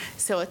before,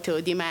 so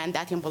to demand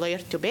that employer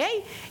to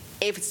pay.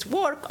 If it's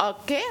work,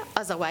 okay.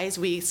 Otherwise,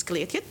 we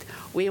escalate it.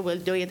 We will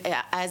do it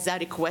as a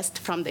request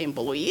from the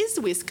employees.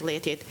 We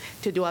escalate it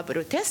to do a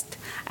protest,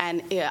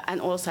 and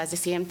also at the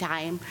same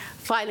time,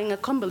 filing a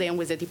complaint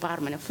with the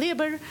Department of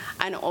Labor,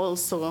 and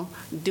also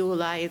do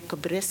like a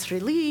press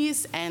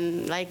release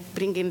and like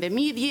bring in the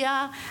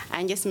media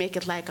and just make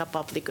it like a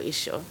public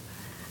issue.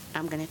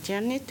 I'm going to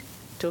turn it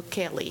to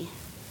Kelly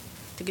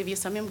to give you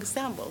some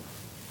example.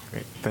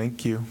 Great,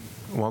 thank you.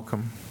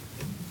 Welcome.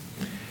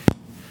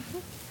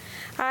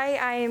 Hi,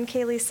 I am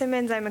Kaylee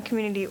Simmons. I'm a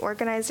community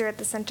organizer at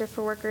the Center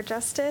for Worker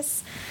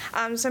Justice.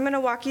 So I'm going to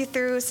walk you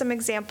through some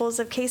examples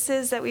of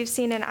cases that we've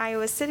seen in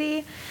Iowa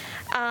City.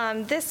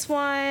 This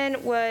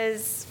one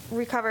was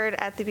recovered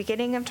at the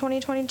beginning of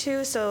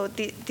 2022. So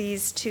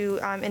these two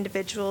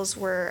individuals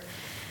were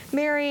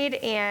married,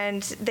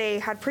 and they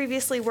had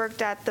previously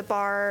worked at the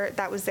bar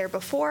that was there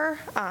before.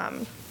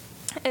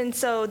 And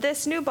so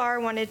this new bar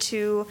wanted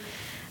to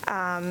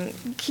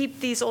keep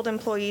these old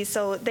employees,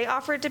 so they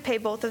offered to pay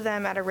both of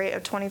them at a rate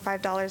of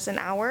 $25 an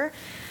hour,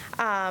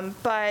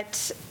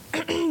 but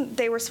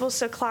they were supposed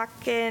to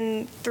clock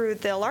in through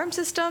the alarm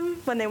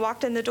system when they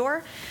walked in the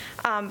door,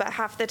 but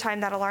half the time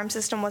that alarm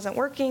system wasn't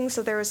working,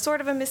 so there was sort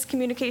of a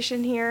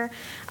miscommunication here,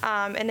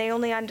 and they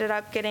only ended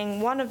up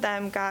getting, one of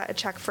them got a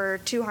check for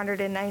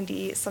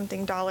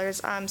 $290-something.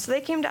 So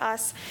they came to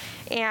us,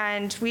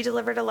 and we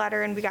delivered a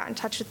letter, and we got in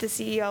touch with the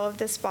CEO of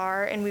this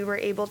bar, and we were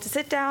able to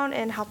sit down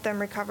and help them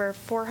recover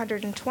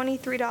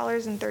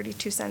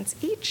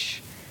 $423.32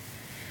 each.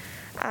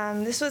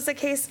 This was the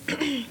case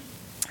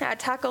at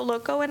Taco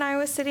Loco in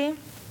Iowa City.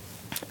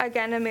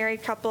 Again, a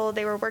married couple,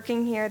 they were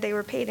working here, they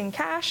were paid in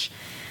cash,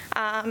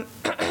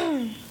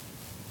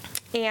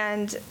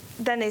 and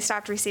then they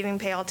stopped receiving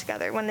pay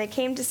altogether. When they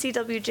came to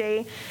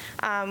CWJ,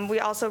 we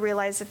also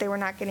realized that they were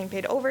not getting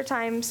paid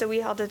overtime, so we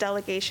held a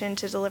delegation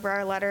to deliver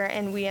our letter,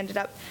 and we ended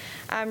up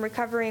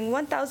recovering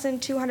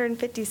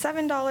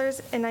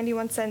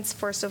 $1,257.91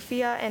 for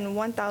Sophia and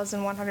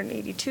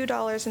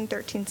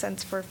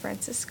 $1,182.13 for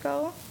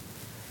Francisco.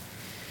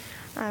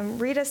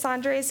 Rita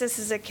Sandres, this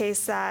is a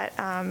case that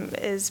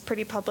is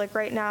pretty public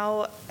right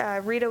now.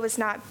 Rita was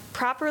not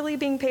properly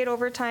being paid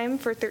overtime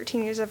for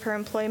 13 years of her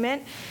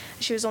employment.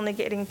 She was only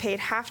getting paid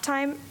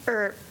half-time,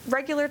 or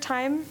regular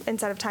time,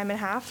 instead of time and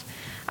a half.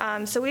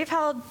 So we've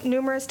held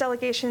numerous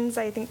delegations,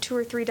 I think 2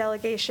 or 3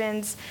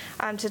 delegations,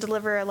 to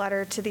deliver a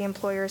letter to the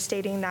employer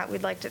stating that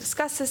we'd like to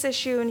discuss this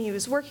issue, and he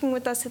was working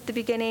with us at the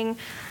beginning,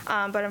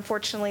 but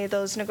unfortunately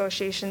those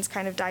negotiations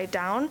kind of died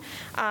down.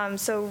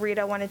 So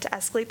Rita wanted to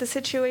escalate the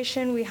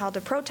situation. We held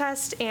a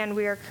protest, and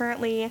we are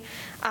currently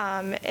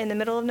in the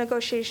middle of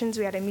negotiations.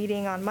 We had a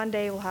meeting on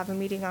Monday. We'll have a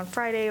meeting on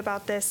Friday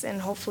about this,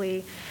 and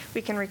hopefully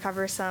we can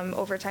recover some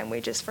overtime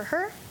wages for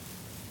her.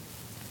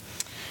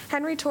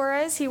 Henry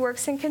Torres, he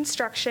works in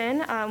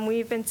construction.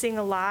 We've been seeing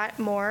a lot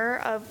more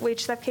of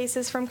wage theft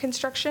cases from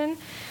construction.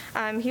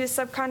 He was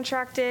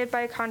subcontracted by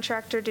a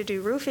contractor to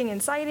do roofing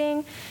and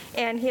siding,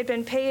 and he had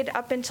been paid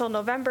up until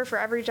November for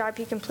every job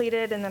he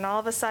completed, and then all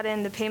of a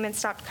sudden the payment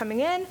stopped coming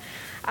in.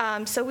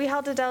 So we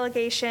held a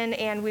delegation,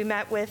 and we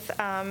met with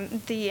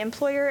the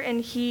employer,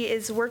 and he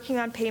is working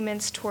on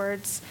payments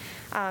towards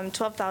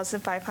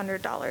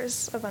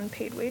 $12,500 of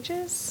unpaid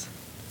wages.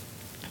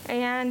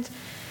 And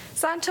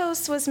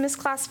Santos was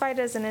misclassified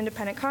as an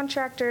independent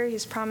contractor.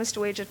 He's promised a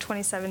wage of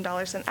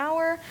 $27 an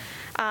hour.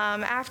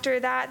 After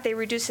that, they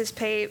reduced his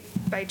pay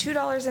by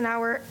 $2 an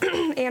hour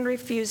and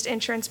refused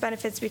insurance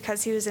benefits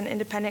because he was an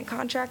independent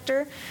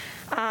contractor.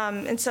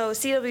 And so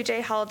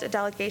CWJ held a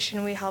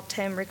delegation. We helped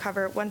him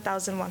recover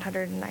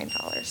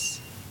 $1,109.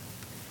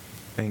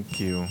 Thank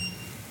you.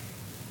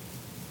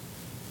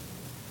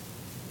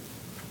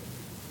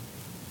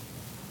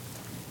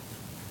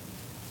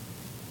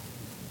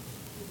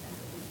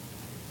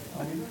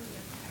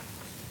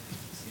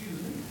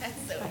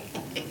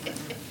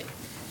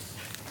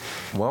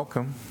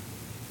 Welcome.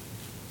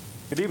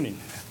 Good evening.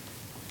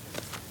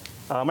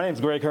 My name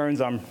is Greg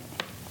Hearns. I'm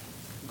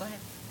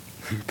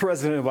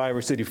president of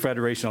Iowa City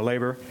Federation of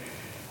Labor,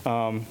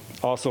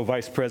 also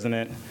vice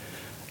president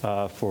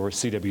for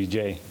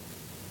CWJ.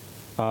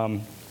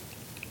 I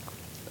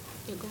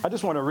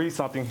just want to read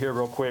something here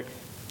real quick.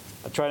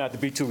 I try not to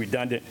be too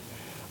redundant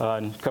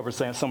and cover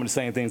some of the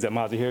same things that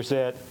Mazahir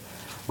said.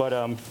 But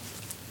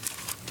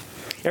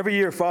every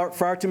year,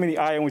 far too many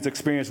Iowans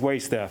experience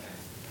wage theft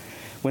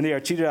when they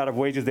are cheated out of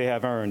wages they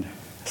have earned.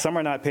 Some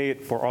are not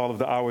paid for all of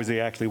the hours they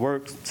actually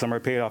work. Some are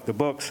paid off the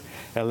books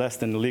at less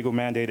than the legal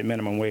mandated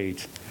minimum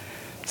wage.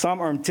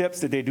 Some earn tips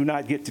that they do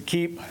not get to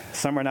keep.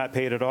 Some are not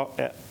paid at all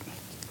at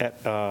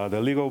the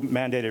legal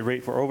mandated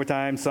rate for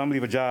overtime. Some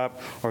leave a job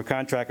or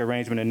contract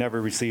arrangement and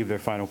never receive their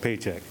final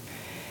paycheck.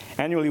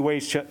 Annually,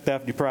 wage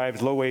theft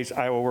deprives low-wage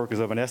Iowa workers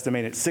of an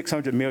estimated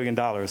 $600 million,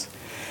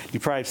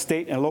 deprives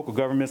state and local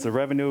governments of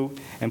revenue,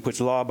 and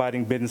puts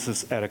law-abiding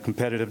businesses at a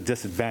competitive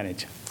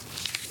disadvantage.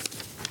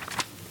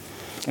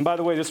 And by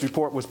the way, this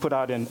report was put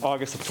out in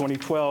August of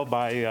 2012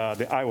 by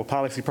the Iowa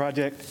Policy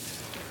Project.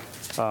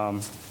 So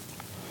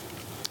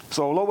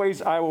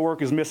low-wage Iowa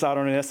workers miss out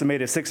on an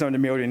estimated $600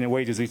 million in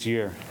wages each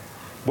year.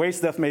 Wage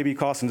theft may be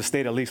costing the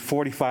state at least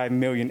 $45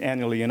 million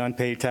annually in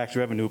unpaid tax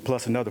revenue,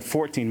 plus another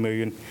 $14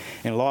 million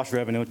in lost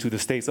revenue to the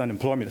state's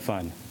unemployment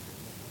fund.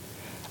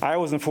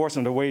 Iowa's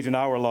enforcement of wage and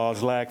hour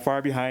laws lag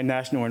far behind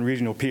national and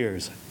regional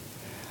peers.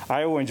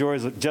 Iowa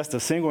enjoys just a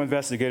single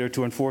investigator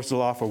to enforce the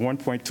law for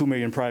 1.2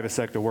 million private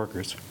sector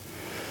workers.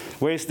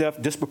 Wage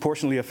theft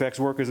disproportionately affects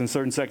workers in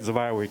certain sectors of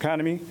Iowa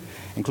economy,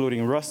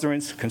 including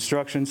restaurants,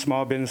 construction,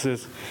 small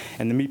businesses,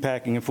 and the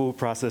meatpacking and food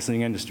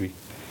processing industry.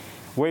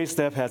 Wage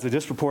theft has a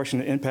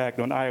disproportionate impact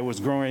on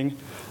Iowa's growing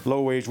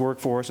low-wage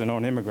workforce and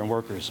on immigrant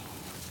workers.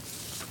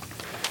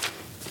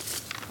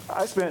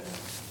 I spent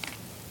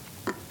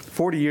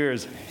 40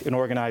 years in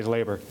organized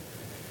labor.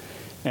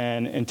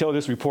 And until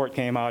this report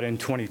came out in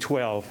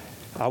 2012,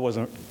 I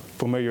wasn't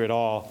familiar at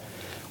all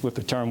with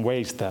the term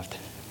wage theft.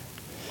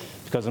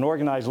 Because in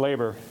organized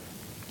labor,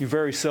 you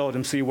very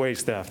seldom see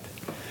wage theft.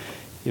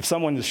 If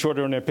someone is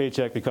shorter on their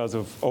paycheck because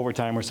of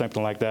overtime or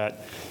something like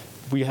that,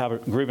 we have a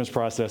grievance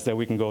process that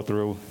we can go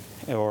through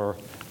or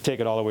take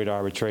it all the way to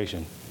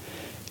arbitration.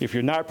 If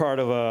you're not part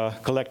of a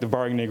collective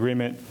bargaining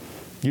agreement,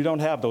 you don't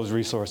have those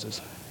resources.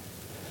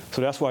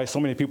 So that's why so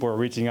many people are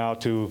reaching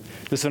out to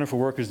the Center for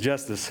Workers'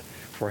 Justice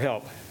for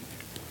help.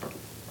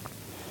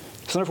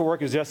 Center for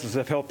Workers' Justice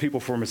have helped people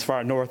from as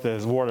far north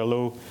as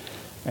Waterloo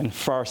and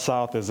far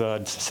south as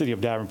the city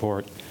of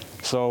Davenport.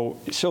 So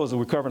it shows that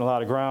we're covering a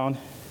lot of ground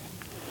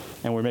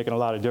and we're making a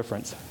lot of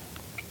difference.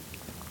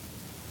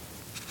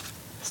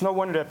 It's no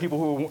wonder that people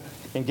who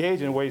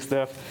engage in wage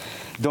theft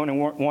don't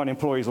want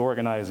employees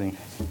organizing.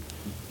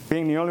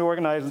 Being the only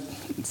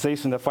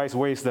organization that fights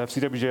wage theft,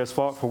 CWJ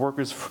fought for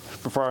workers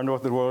from far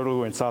north of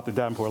Waterloo and south of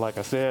Davenport, like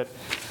I said.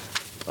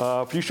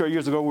 A few short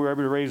years ago, we were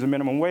able to raise the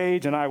minimum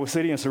wage in Iowa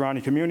City and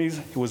surrounding communities.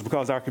 It was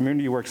because our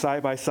community worked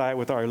side by side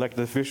with our elected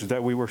officials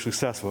that we were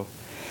successful,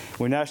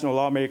 when national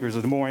lawmakers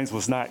of Des Moines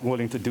was not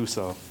willing to do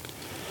so.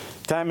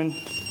 Timing?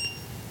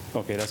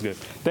 Okay, that's good.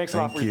 Thanks a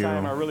lot for your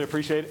time. I really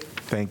appreciate it.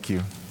 Thank you.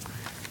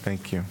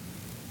 Thank you.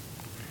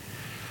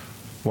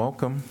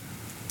 Welcome.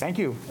 Thank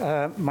you.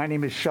 My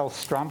name is Shel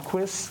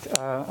Stromquist.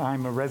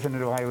 I'm a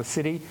resident of Iowa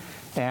City,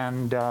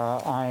 and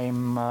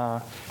I'm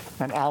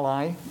an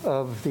ally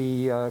of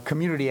the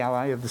community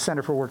ally of the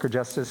Center for Worker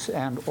Justice,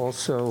 and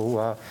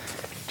also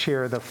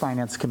chair of the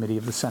Finance Committee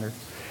of the Center.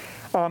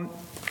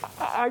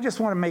 I just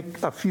want to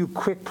make a few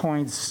quick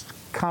points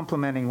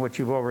complementing what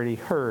you've already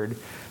heard.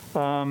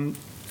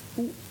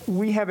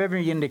 We have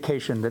every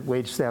indication that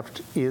wage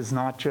theft is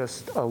not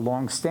just a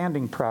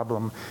long-standing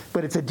problem,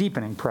 but it's a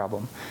deepening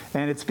problem.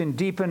 And it's been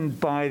deepened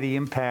by the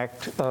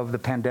impact of the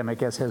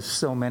pandemic, as has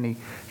so many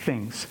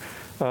things.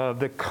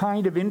 The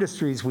kind of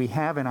industries we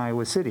have in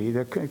Iowa City,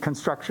 the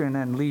construction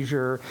and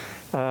leisure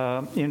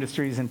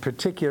industries in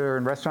particular,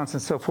 and restaurants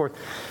and so forth,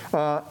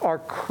 are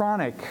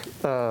chronic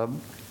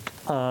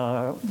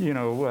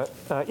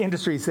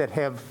industries that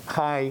have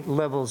high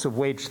levels of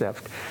wage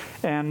theft.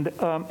 And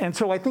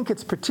so I think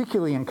it's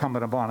particularly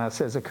incumbent upon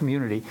us as a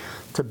community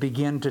to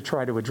begin to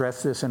try to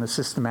address this in a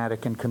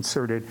systematic and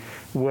concerted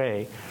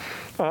way.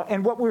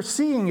 And what we're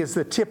seeing is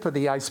the tip of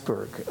the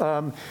iceberg.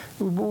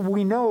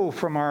 We know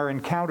from our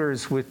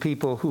encounters with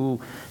people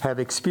who have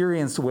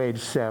experienced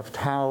wage theft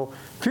how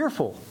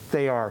fearful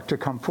they are to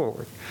come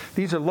forward.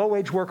 These are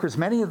low-wage workers,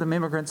 many of them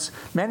immigrants,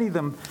 many of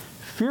them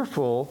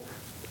fearful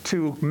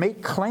to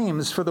make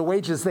claims for the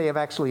wages they have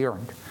actually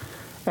earned.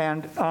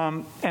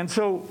 And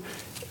so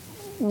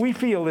we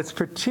feel it's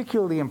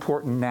particularly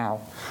important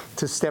now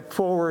to step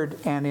forward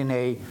and in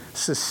a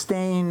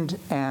sustained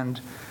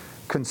and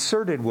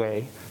concerted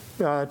way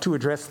to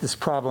address this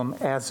problem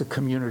as a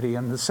community.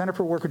 And the Center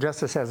for Worker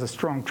Justice has a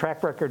strong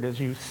track record, as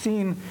you've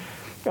seen.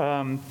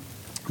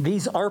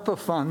 These ARPA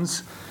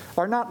funds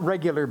are not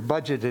regular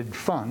budgeted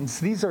funds.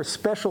 These are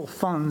special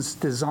funds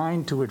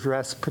designed to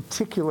address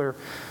particular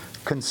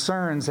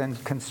concerns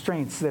and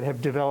constraints that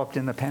have developed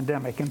in the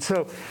pandemic. And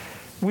so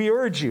we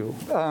urge you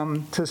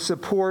to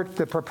support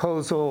the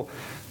proposal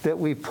that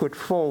we put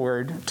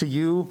forward to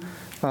you,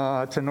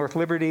 to North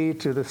Liberty,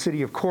 to the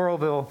city of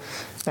Coralville,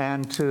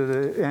 and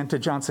to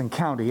Johnson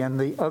County. And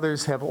the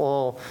others have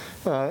all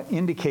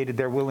indicated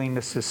their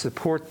willingness to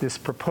support this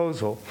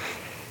proposal.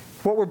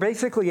 What we're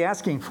basically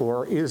asking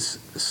for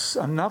is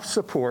enough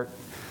support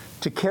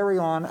to carry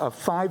on a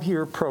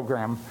 5-year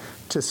program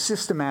to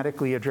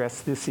systematically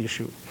address this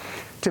issue,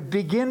 to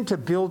begin to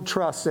build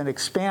trust and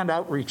expand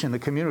outreach in the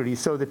community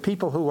so that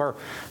people who are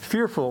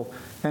fearful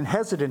and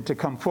hesitant to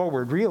come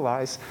forward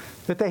realize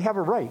that they have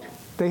a right.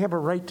 They have a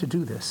right to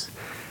do this.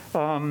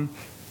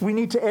 We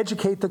need to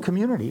educate the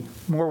community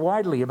more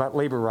widely about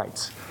labor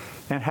rights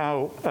and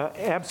how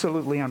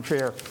absolutely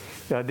unfair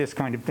this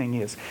kind of thing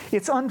is.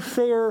 It's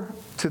unfair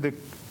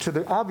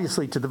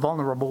obviously to the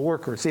vulnerable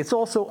workers. It's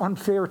also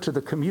unfair to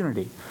the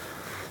community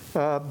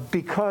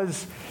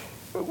because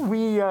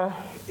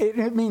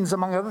it means,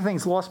 among other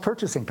things, lost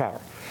purchasing power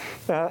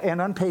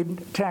and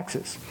unpaid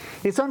taxes.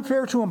 It's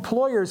unfair to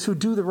employers who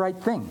do the right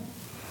thing.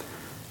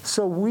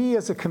 So we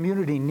as a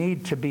community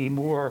need to be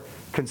more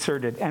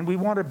concerted, and we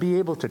want to be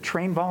able to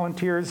train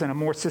volunteers in a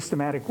more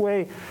systematic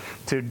way,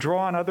 to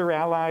draw on other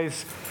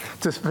allies,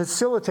 to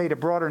facilitate a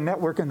broader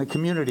network in the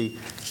community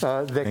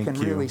that can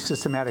really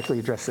systematically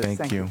address this.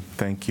 Thank you.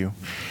 Thank you.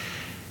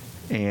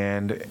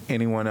 And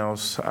anyone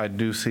else? I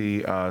do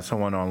see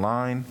someone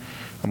online.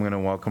 I'm going to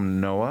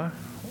welcome Noah.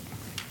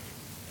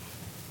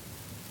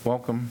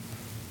 Welcome.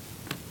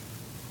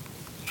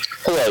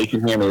 Hello, you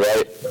can hear me,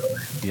 right?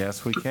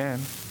 Yes, we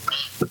can.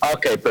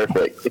 Okay,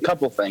 perfect. A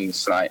couple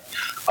things tonight.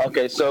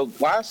 Okay, so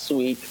last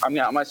week, I'm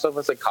not myself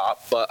as a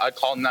cop, but I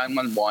called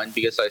 911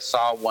 because I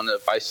saw one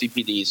of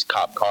ICPD's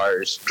cop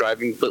cars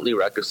driving completely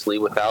recklessly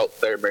without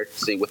their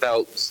emergency,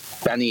 without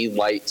any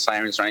light,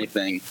 sirens, or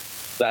anything.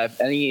 That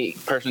if any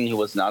person who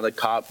was not a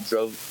cop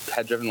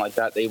had driven like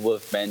that, they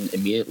would have been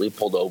immediately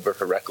pulled over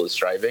for reckless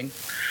driving.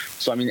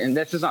 So, I mean, and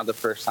this is not the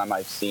first time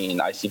I've seen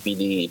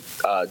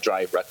ICPD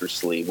drive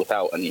recklessly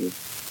without any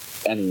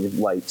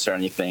lights or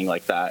anything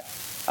like that.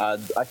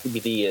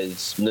 ICBD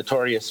is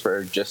notorious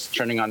for just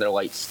turning on their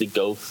lights to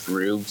go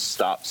through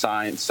stop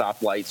signs,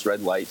 stop lights,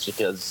 red lights,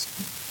 because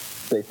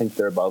they think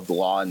they're above the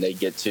law and they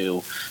get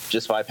to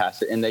just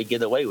bypass it, and they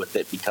get away with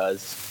it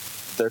because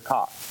they're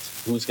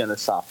cops. Who's going to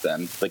stop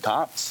them? The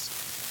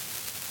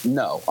cops?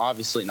 No,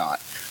 obviously not.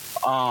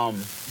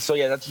 So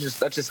yeah, that's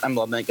just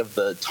emblematic of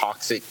the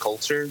toxic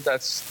culture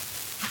that's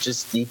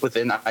just deep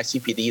within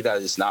ICPD that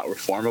is not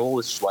reformable,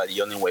 which is why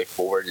the only way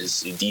forward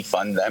is to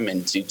defund them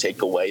and to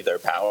take away their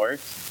power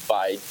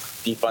by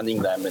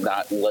defunding them and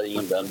not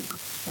letting them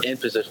in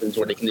positions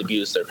where they can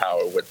abuse their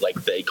power like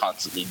they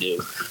constantly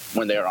do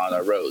when they're on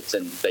our roads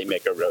and they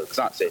make our roads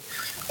not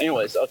safe.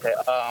 Anyways, okay.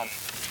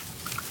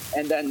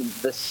 And then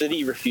the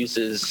city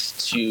refuses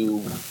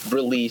to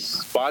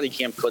release body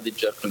cam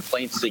footage of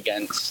complaints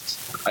against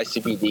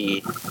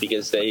ICPD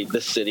because the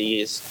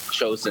city has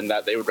chosen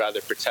that they would rather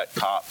protect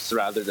cops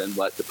rather than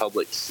let the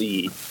public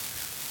see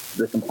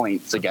the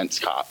complaints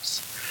against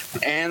cops.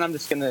 And I'm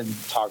just going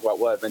to talk about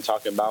what I've been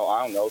talking about,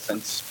 I don't know,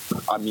 since,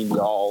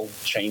 y'all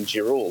changed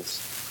your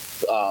rules.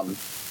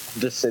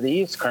 The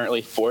city is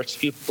currently forcing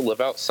people to live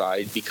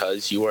outside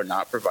because you are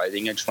not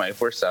providing a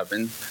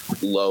 24/7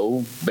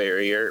 low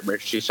barrier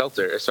emergency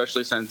shelter,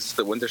 especially since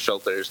the winter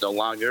shelter is no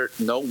longer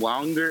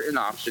an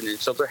option in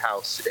Shelter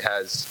House. It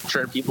has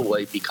turned people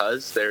away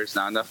because there's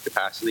not enough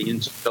capacity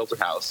in Shelter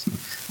House.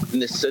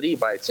 And the city,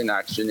 by its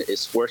inaction,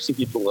 is forcing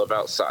people to live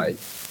outside.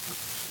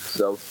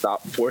 So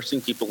stop forcing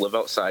people to live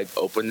outside.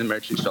 Open the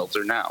emergency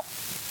shelter now.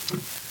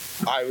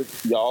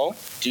 Y'all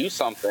do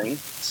something.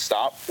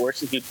 Stop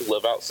forcing people to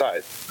live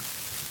outside.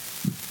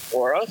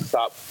 Aura,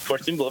 stop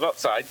forcing people to live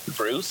outside.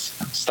 Bruce,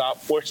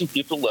 stop forcing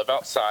people to live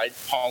outside.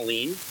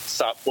 Pauline,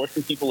 stop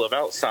forcing people to live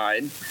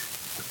outside.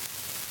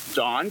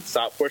 John,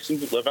 stop forcing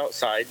people to live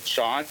outside.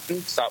 Sean,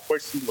 stop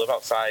forcing people to live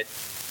outside.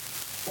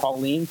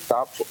 Pauline,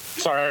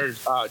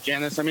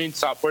 Janice,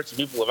 stop forcing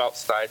people to live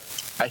outside.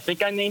 I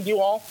think I named you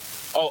all.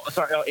 Oh,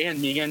 sorry,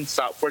 and Megan,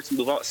 stop forcing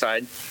people to live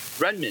outside.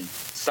 Redmond,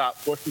 stop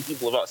forcing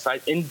people to live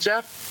outside. And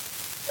Jeff,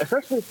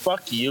 especially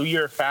fuck you,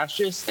 you're a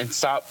fascist, and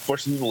stop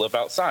forcing people to live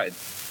outside.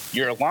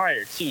 You're a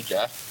liar too,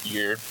 Jeff.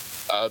 You're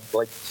a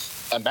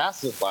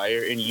massive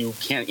liar, and you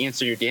can't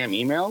answer your damn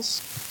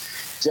emails.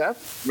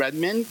 Jeff,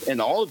 Redmond, and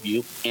all of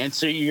you,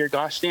 answer your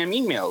gosh damn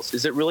emails.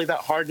 Is it really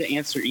that hard to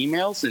answer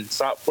emails and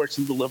stop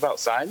forcing people to live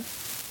outside?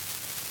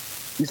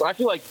 Because I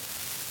feel like,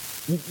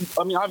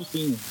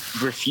 obviously you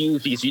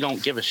refuse because you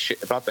don't give a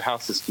shit about the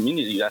house's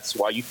community. That's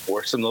why you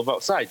force them to live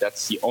outside.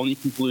 That's the only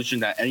conclusion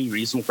that any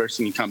reasonable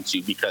person can come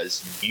to,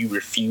 because you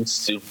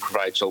refuse to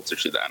provide shelter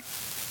to them.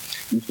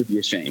 You should be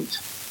ashamed.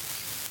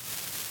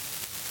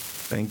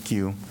 Thank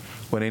you.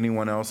 Would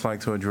anyone else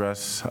like to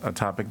address a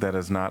topic that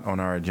is not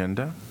on our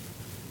agenda?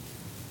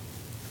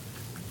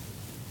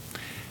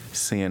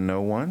 Seeing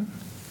no one,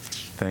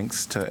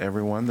 thanks to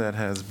everyone that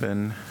has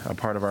been a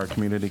part of our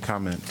community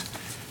comment.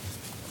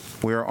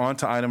 We are on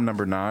to item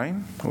number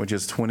 9, which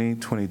is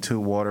 2022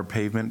 water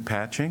pavement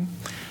patching.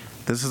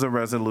 This is a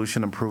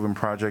resolution approving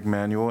project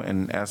manual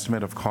and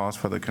estimate of cost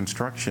for the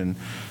construction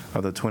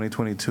of the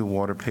 2022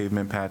 water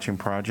pavement patching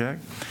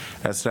project,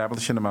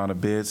 establishing amount of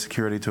bid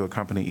security to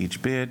accompany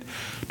each bid,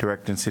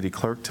 directing city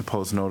clerk to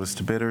post notice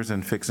to bidders,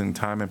 and fixing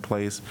time and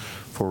place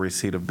for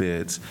receipt of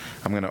bids.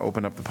 I'm going to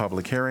open up the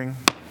public hearing,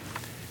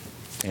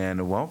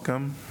 and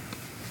welcome.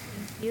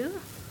 Thank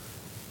you.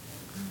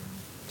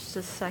 Just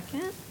a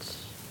second.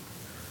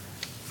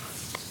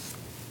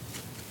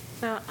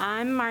 So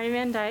I'm Marty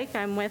Van Dyke.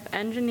 I'm with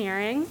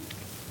engineering.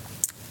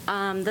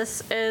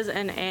 This is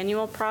an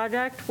annual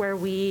project where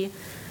we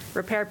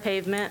repair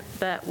pavement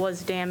that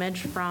was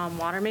damaged from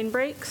water main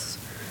breaks.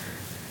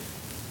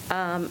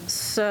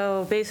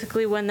 So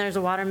basically, when there's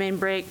a water main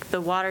break,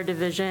 the water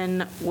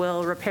division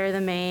will repair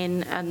the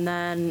main, and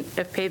then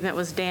if pavement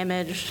was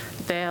damaged,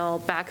 they'll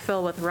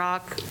backfill with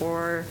rock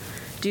or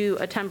do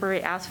a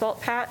temporary asphalt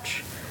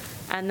patch.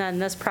 And then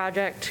this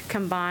project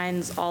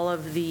combines all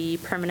of the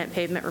permanent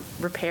pavement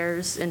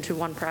repairs into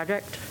one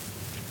project.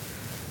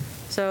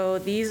 So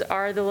these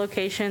are the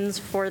locations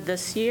for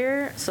this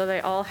year. So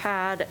they all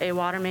had a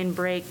water main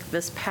break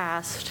this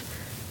past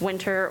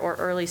winter or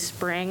early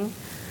spring.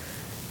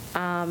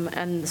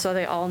 And so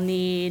they all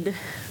need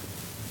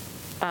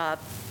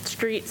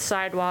street,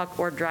 sidewalk,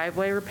 or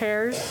driveway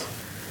repairs.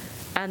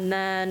 And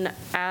then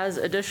as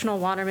additional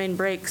water main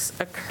breaks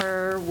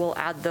occur, we'll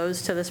add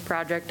those to this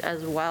project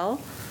as well.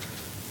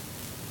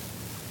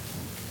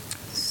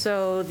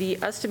 So the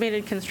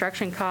estimated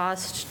construction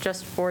cost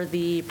just for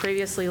the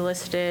previously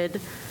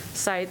listed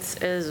sites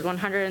is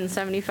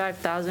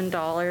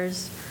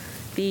 $175,000.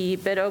 The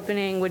bid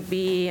opening would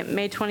be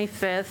May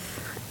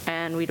 25th,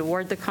 and we'd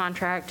award the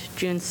contract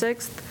June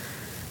 6th.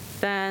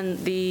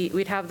 Then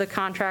we'd have the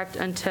contract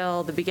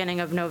until the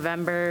beginning of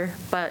November,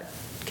 but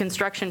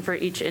construction for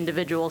each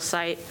individual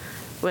site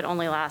would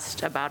only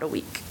last about a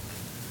week.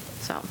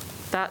 So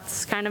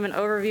that's kind of an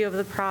overview of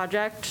the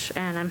project,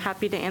 and I'm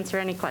happy to answer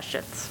any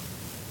questions.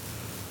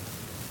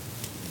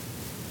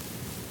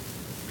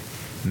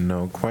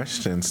 No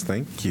questions,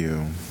 thank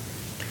you.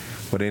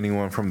 Would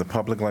anyone from the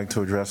public like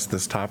to address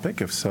this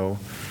topic? If so,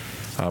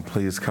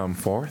 please come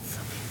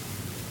forth.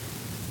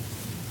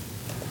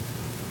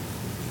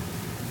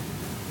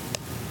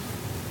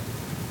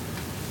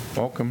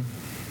 Welcome.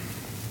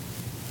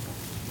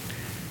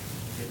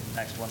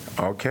 Next one.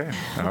 Okay,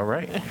 all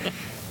right.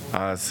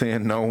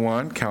 Seeing no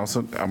one,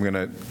 council, I'm going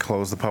to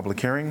close the public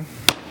hearing.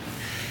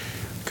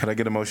 Could I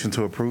get a motion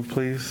to approve,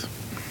 please?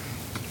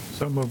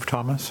 So moved,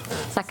 Thomas.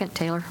 Second,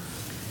 Taylor.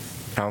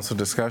 Council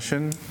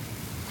discussion?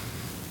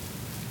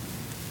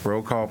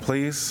 Roll call,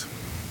 please.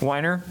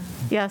 Weiner,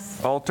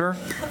 Yes. Alter,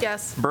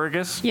 Yes.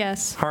 Burgess,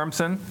 Yes.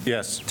 Harmson,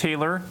 Yes.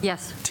 Taylor,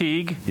 Yes.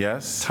 Teague,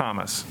 Yes.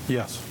 Thomas.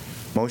 Yes.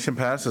 Motion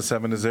passes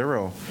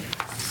 7-0.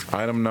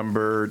 Item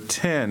number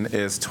 10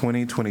 is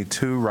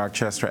 2022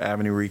 Rochester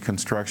Avenue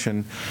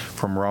reconstruction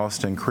from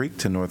Ralston Creek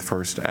to North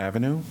First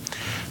Avenue.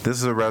 This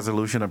is a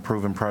resolution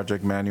approving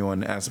project manual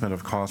and estimate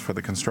of cost for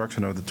the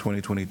construction of the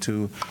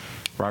 2022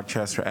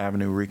 Rochester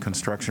Avenue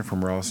reconstruction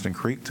from Ralston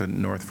Creek to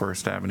North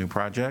First Avenue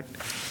project,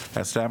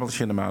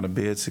 establishing amount of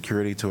bid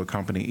security to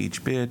accompany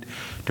each bid,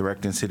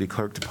 directing city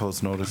clerk to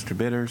post notice to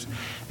bidders,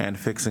 and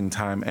fixing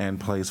time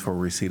and place for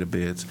receipt of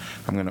bids.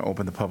 I'm going to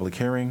open the public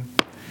hearing.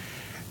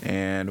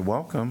 And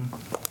welcome.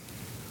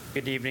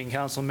 Good evening,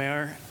 Council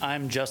Mayor.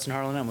 I'm Justin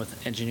Harlan. I'm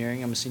with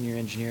engineering. I'm a senior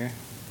engineer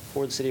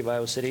for the city of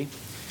Iowa City.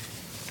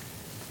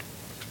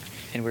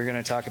 And we're going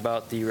to talk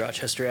about the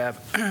Rochester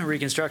Ave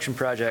reconstruction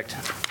project.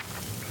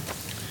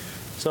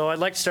 So I'd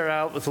like to start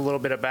out with a little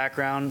bit of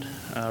background.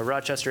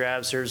 Rochester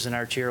Ave serves an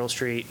arterial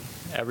street,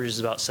 averages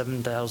about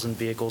 7,000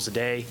 vehicles a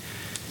day.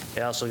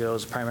 It also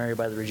goes primarily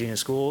by the Regina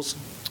schools.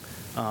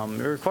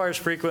 It requires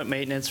frequent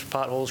maintenance,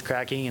 potholes,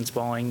 cracking, and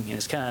spalling, and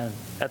it's kind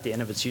of at the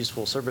end of its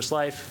useful service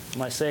life.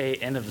 When I say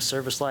end of the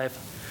service life,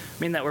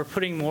 I mean that we're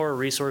putting more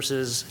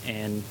resources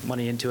and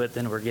money into it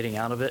than we're getting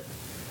out of it.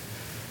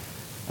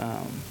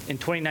 In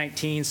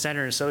 2019,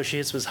 Snyder &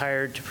 Associates was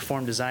hired to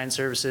perform design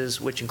services,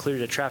 which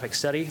included a traffic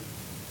study.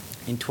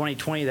 In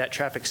 2020, that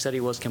traffic study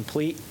was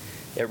complete.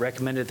 It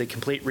recommended the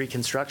complete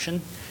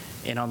reconstruction,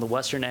 and on the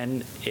western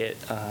end, it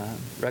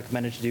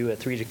recommended to do a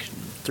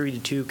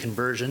 3-to-2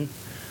 conversion.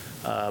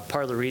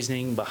 Part of the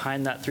reasoning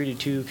behind that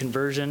 3-to-2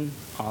 conversion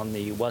on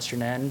the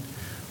western end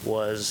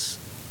was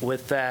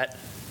with that,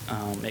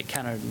 it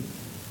kind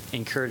of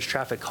encouraged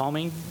traffic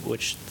calming,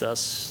 which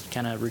thus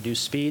kind of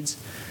reduced speeds,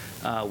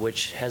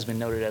 which has been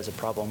noted as a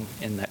problem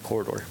in that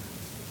corridor.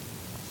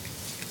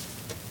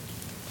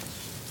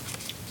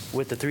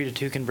 With the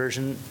 3-to-2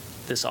 conversion,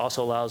 this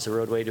also allows the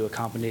roadway to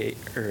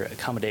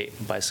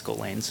accommodate bicycle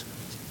lanes.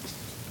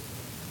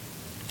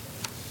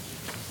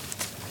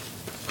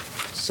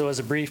 So as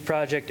a brief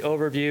project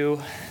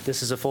overview,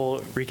 this is a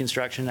full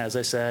reconstruction, as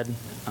I said.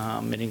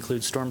 It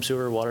includes storm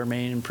sewer, water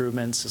main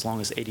improvements, as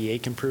long as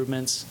ADA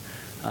improvements.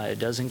 It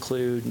does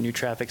include new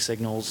traffic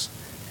signals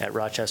at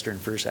Rochester and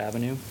First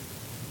Avenue.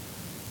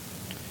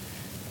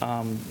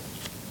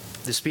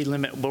 The speed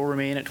limit will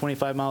remain at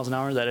 25 miles an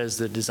hour. That is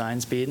the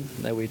design speed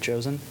that we've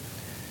chosen.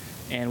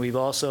 And we've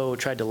also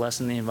tried to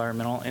lessen the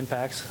environmental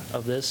impacts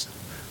of this.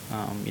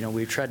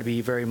 We've tried to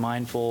be very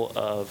mindful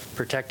of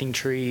protecting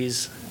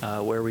trees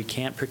where we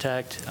can't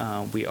protect.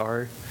 We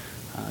are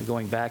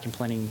going back and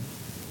planting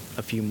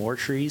a few more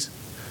trees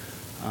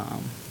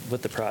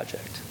with the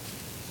project.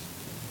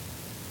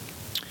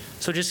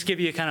 So just to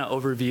give you a kind of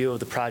overview of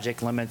the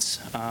project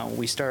limits,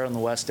 we start on the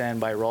west end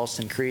by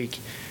Ralston Creek,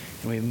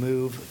 and we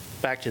move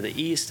back to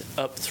the east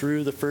up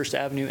through the First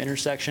Avenue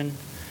intersection.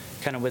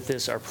 Kind of with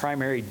this, our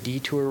primary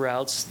detour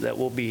routes that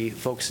we'll be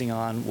focusing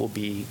on will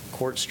be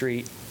Court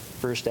Street,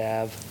 First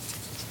Ave,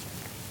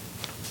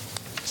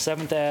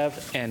 7th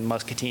Ave, and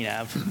Muscatine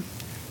Ave.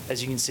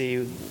 As you can see,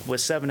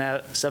 with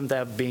 7th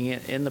Ave being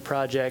in the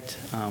project,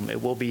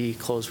 it will be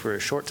closed for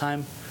a short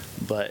time,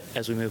 but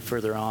as we move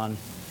further on,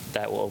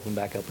 that will open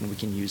back up and we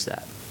can use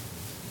that.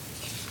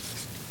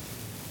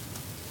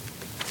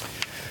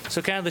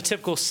 So kind of the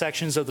typical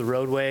sections of the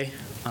roadway.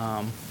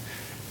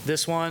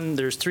 This one,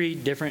 there's 3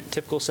 different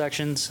typical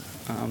sections.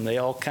 They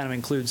all kind of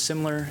include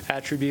similar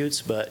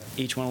attributes, but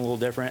each one a little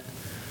different.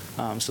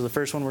 So the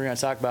first one we're going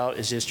to talk about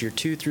is just your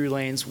 2 through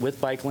lanes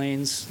with bike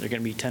lanes. They're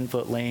going to be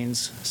 10-foot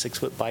lanes,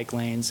 6-foot bike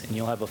lanes, and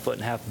you'll have a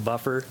 1.5-foot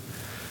buffer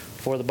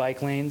for the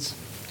bike lanes.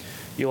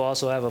 You'll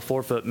also have a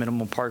 4-foot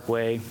minimum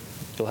parkway.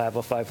 You'll have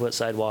a 5-foot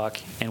sidewalk,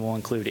 and we'll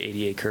include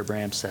ADA curb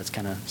ramps. That's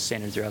kind of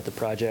standard throughout the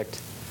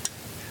project.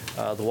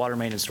 The water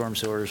main and storm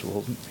sewers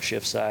will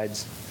shift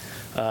sides.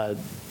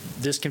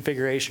 This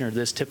configuration or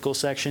this typical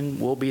section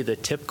will be the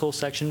typical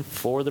section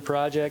for the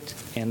project,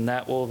 and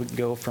that will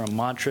go from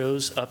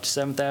Montrose up to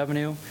 7th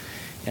Avenue,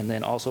 and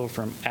then also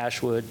from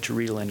Ashwood to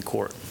Reedland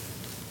Court.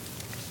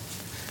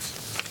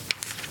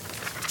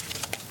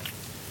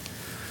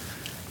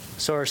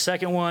 So our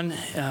second one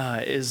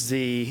is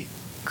the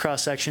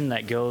cross-section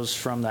that goes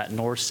from that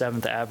north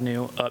 7th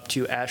Avenue up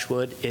to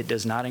Ashwood. It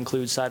does not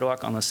include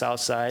sidewalk on the south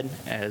side,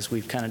 as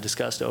we've kind of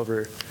discussed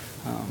over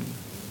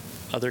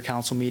other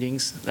council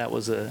meetings. That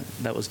was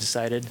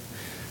decided.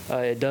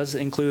 It does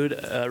include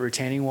a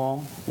retaining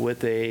wall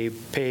with a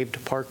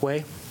paved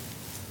parkway.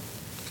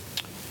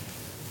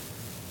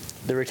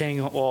 The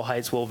retaining wall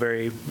heights will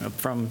vary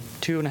from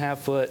 2.5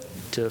 foot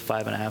to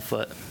 5.5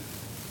 foot.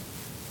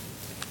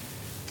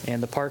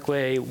 And the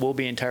parkway will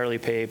be entirely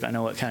paved. I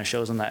know it kind of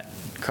shows on that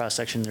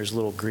cross-section, there's a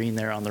little green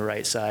there on the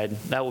right side.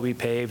 That will be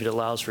paved. It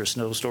allows for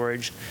snow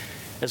storage,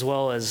 as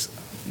well as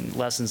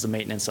lessens the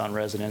maintenance on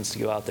residents to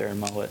go out there and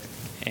mow it,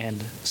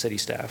 and city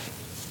staff.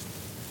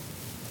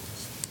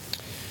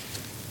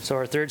 So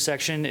our third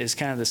section is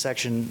kind of the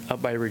section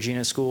up by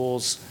Regina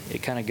Schools.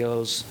 It kind of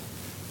goes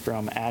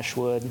from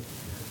Ashwood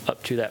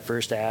up to that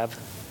First Ave.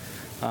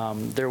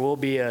 There will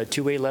be a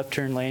two-way left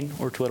turn lane,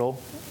 or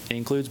twiddle. It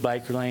includes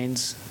bike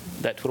lanes.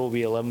 That twiddle will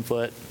be 11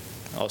 foot.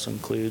 Also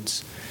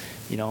includes,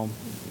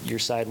 your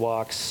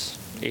sidewalks,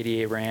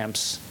 ADA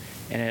ramps,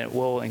 and it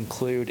will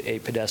include a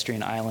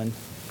pedestrian island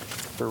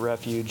for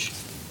refuge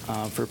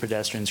for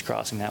pedestrians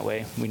crossing that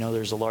way. We know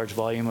there's a large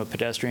volume of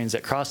pedestrians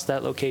that cross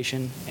that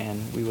location,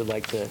 and we would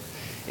like to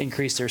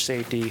increase their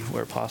safety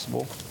where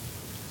possible.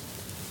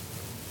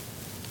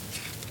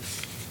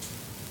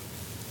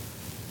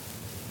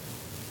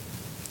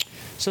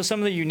 So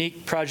some of the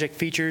unique project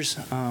features,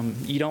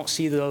 you don't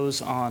see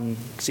these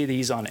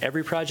on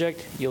every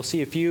project. You'll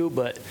see a few,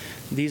 but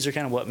these are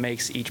kind of what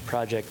makes each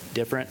project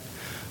different.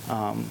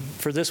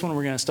 For this one,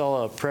 we're going to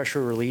install a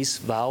pressure release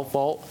valve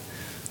vault,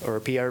 or a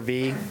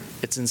PRV.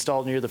 It's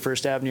installed near the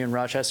First Avenue and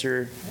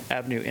Rochester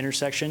Avenue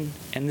intersection,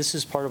 and this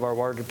is part of our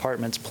water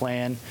department's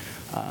plan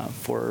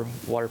for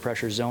water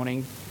pressure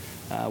zoning.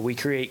 We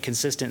create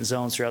consistent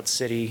zones throughout the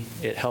city.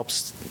 It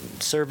helps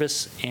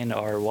service and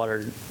our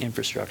water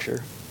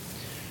infrastructure.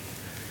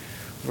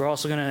 We're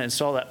also going to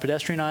install that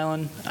pedestrian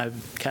island.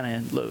 I've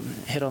kind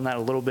of hit on that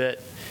a little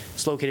bit.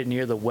 It's located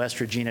near the West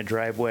Regina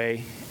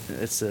driveway.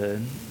 It's a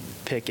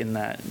picture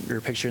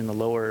in the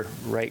lower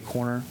right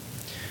corner.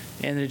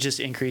 And it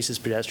just increases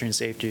pedestrian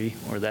safety,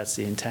 or that's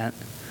the intent.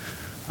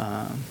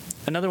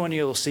 Another one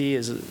you'll see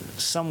is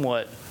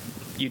somewhat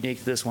unique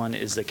to this one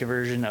is the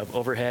conversion of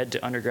overhead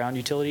to underground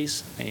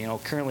utilities.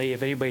 And, currently,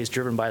 if anybody's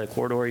driven by the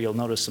corridor, you'll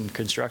notice some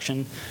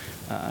construction.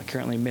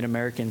 Currently,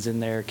 Mid-American's in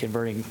there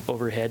converting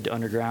overhead to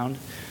underground.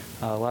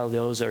 A lot of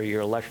those are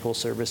your electrical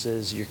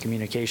services, your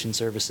communication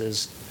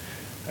services,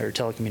 or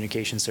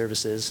telecommunication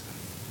services.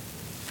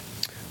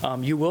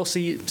 You will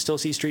still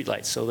see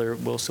streetlights, so there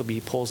will still be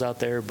poles out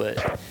there,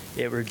 but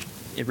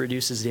it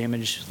reduces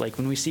damage. Like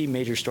when we see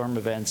major storm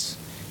events,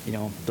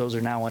 those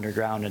are now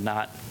underground and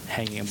not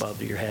hanging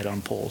above your head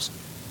on poles.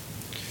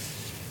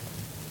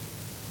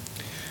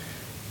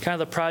 Kind of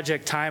the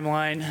project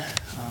timeline.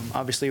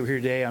 Obviously, we're here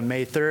today on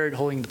May 3rd,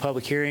 holding the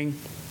public hearing.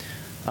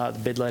 The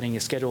bid letting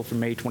is scheduled for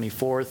May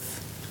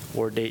 24th,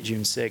 or date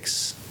June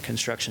 6th.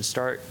 Construction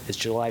start is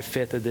July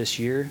 5th of this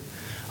year.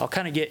 I'll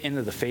kind of get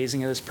into the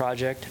phasing of this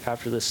project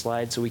after this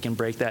slide so we can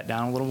break that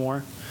down a little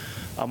more.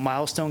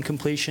 Milestone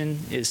completion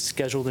is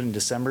scheduled in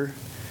December.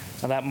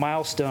 Now that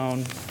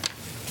milestone,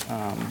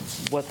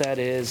 what that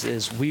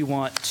is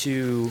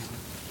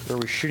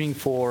we're shooting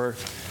for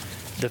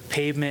the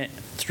pavement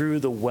through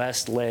the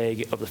west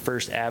leg of the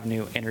First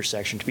Avenue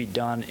intersection to be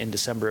done in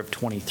December of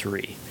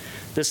 '23.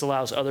 This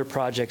allows other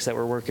projects that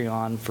we're working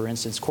on, for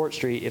instance, Court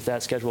Street, if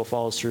that schedule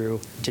follows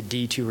through, to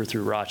detour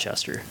through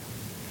Rochester.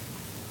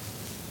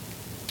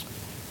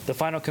 The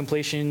final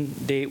completion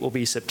date will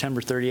be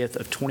September 30th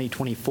of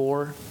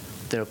 2024,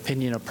 the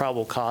opinion of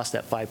probable cost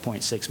at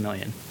 $5.6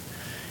 million.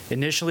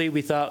 Initially,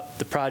 we thought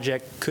the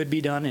project could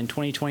be done in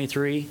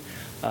 2023.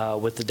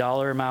 With the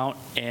dollar amount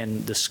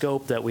and the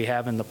scope that we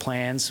have in the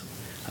plans,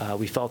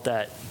 we felt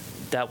that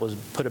was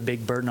put a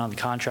big burden on the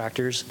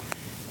contractors,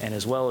 and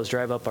as well as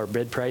drive up our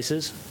bid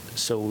prices.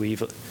 So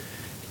we've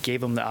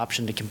gave them the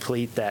option to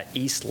complete that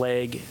east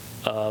leg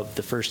of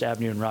the First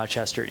Avenue and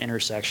Rochester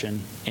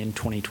intersection in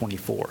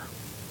 2024.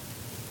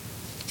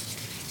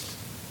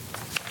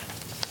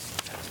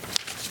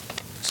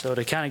 So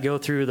to kind of go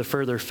through the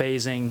further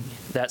phasing,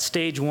 that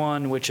stage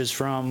one, which is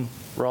from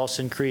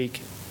Ralston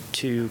Creek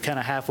to kind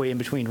of halfway in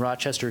between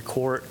Rochester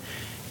Court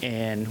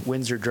and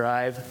Windsor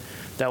Drive,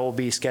 that will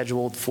be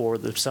scheduled for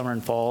the summer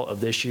and fall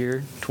of this year,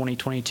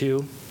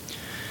 2022.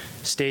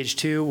 Stage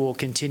two will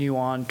continue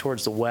on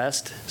towards the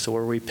west. So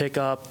where we pick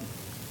up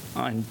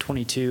on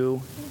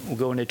 22, we'll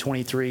go into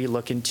 23,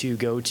 looking to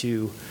go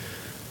to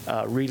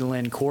Rita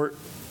Lynn Court,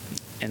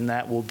 and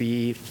that will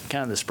be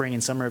kind of the spring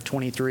and summer of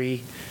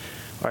 23.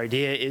 Our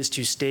idea is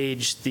to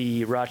stage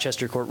the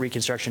Rochester Court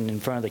reconstruction in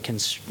front of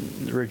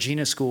the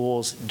Regina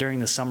schools during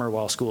the summer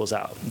while school is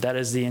out. That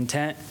is the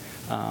intent.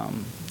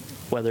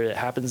 Whether it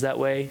happens that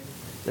way,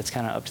 that's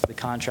kind of up to the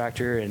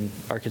contractor and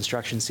our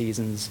construction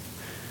seasons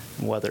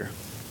and weather.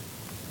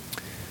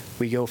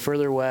 We go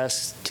further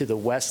west to the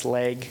west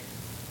leg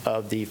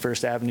of the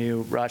First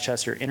Avenue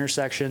Rochester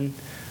intersection.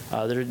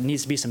 There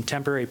needs to be some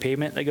temporary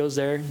pavement that goes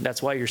there.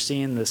 That's why you're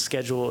seeing the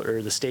schedule,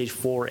 or the stage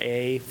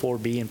 4A,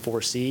 4B, and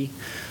 4C.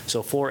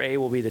 So 4A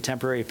will be the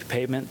temporary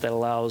pavement that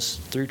allows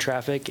through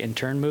traffic and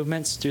turn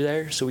movements through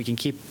there, so we can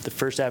keep the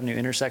First Avenue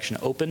intersection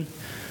open.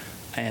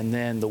 And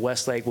then the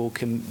west leg will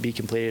be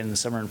completed in the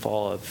summer and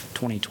fall of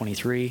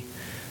 2023.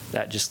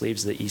 That just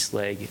leaves the east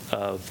leg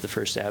of the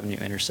First Avenue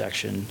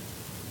intersection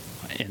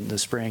in the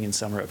spring and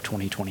summer of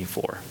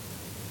 2024.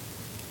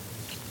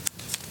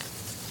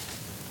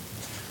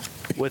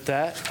 With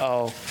that,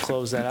 I'll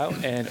close that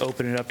out and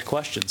open it up to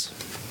questions.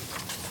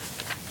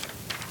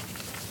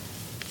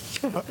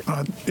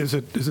 Is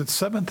it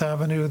 7th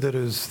Avenue that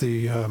is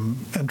the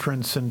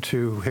entrance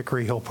into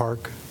Hickory Hill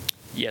Park?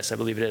 Yes, I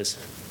believe it is.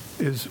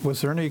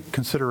 Was there any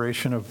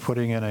consideration of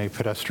putting in a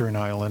pedestrian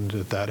island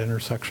at that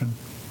intersection?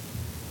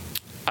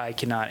 I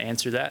cannot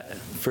answer that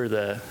for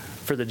the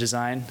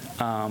design.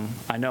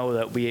 I know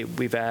that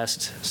we've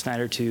asked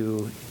Snyder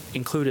to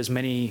include as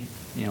many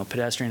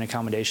pedestrian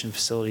accommodation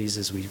facilities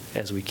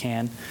as we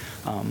can.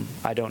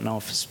 I don't know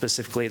if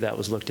specifically that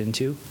was looked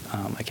into.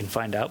 I can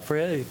find out for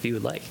you if you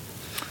would like.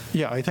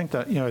 Yeah, I think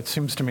that, it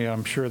seems to me,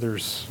 I'm sure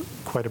there's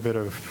quite a bit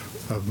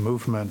of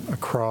movement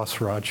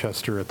across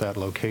Rochester at that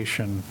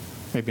location,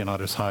 maybe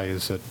not as high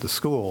as at the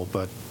school,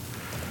 but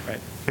right.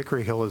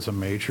 Hickory Hill is a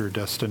major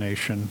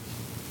destination,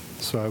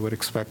 so I would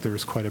expect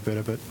there's quite a bit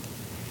of it.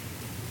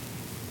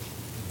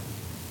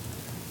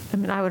 I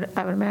mean, I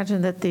would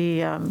imagine that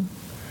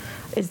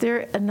is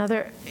there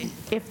another,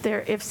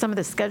 if some of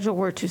the schedule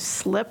were to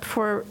slip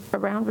for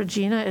around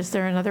Regina, is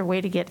there another way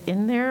to get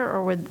in there,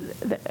 or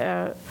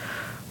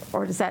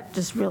or does that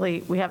just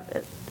really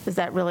does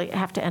that really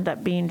have to end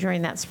up being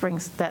during that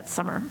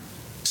summer?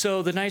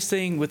 So the nice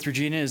thing with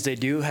Regina is they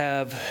do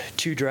have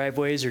 2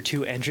 driveways or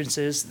 2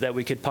 entrances that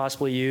we could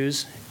possibly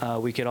use.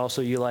 We could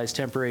also utilize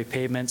temporary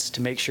pavements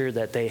to make sure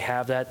that they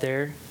have that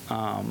there.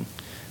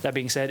 That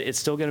being said, it's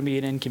still going to be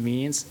an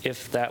inconvenience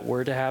if that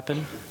were to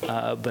happen,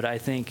 but I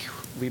think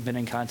we've been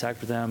in contact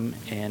with them,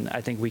 and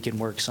I think we can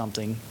work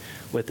something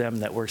with them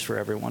that works for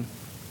everyone.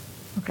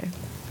 Okay.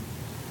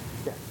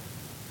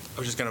 I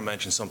was just going to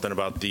mention something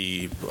about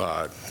the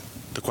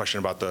question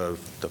about the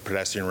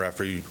pedestrian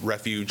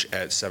refuge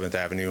at 7th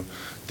Avenue.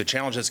 The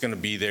challenge that's going to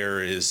be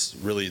there is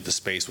really the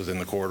space within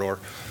the corridor.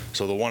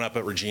 So the one up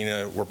at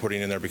Regina, we're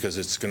putting in there because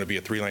it's going to be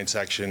a 3-lane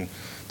section.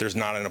 There's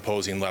not an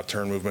opposing left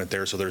turn movement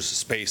there, so there's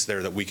space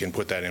there that we can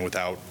put that in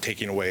without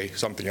taking away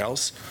something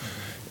else.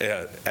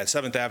 At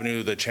 7th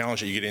Avenue, the challenge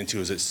that you get into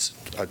is it's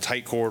a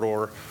tight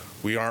corridor.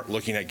 We aren't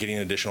looking at getting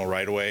additional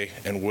right-of-way,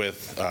 and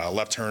with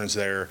left turns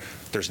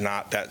there's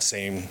not that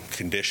same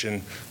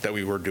condition that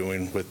we were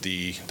doing with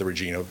the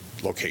Regina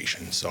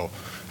location. So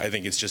I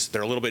think it's just,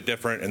 they're a little bit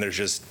different, and there's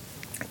just,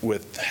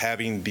 with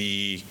having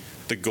the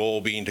goal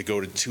being to go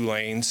to 2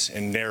 lanes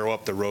and narrow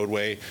up the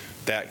roadway,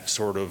 that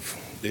sort of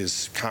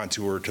is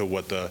contour to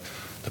what the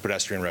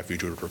pedestrian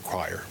refuge would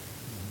require.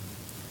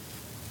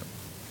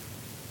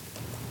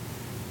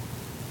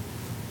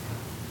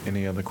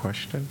 Any other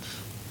questions?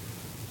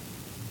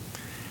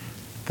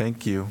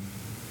 Thank you.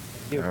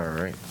 All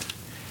right.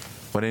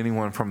 Would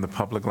anyone from the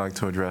public like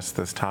to address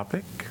this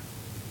topic?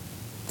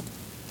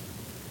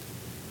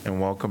 And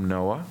welcome,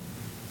 Noah.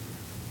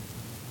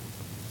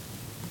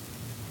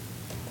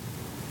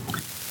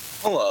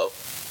 Hello.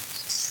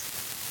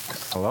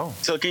 Hello.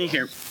 So can you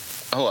hear me?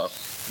 Hello.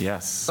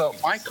 Yes. So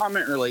my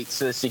comment relates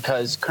to this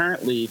because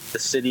currently the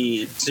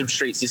city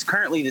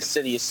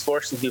is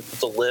forcing people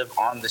to live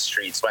on the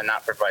streets by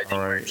not providing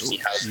emergency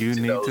housing. You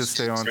to need those to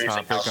stay on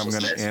experiencing topic. I'm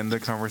going to houselessness. end the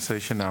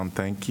conversation now.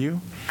 Thank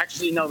you.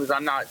 Actually, no, because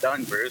I'm not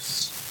done,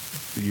 Bruce.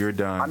 You're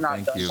done. I'm not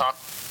Thank done you.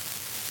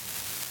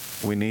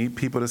 talking. We need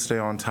people to stay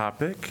on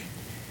topic.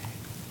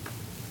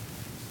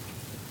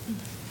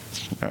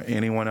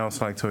 Anyone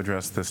else like to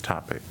address this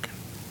topic?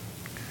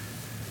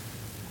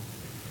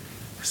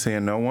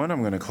 Seeing no one,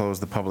 I'm going to close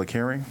the public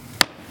hearing.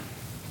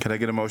 Can I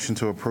get a motion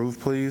to approve,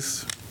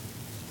 please?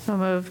 So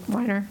moved.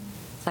 Weiner.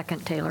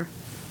 Second, Taylor.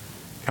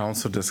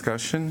 Council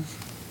discussion?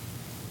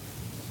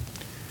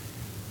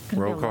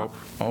 Roll call.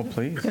 Oh,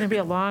 please. It's going to be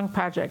a long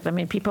project. I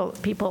mean,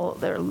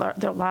 there are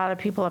a lot of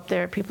people up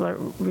there. People are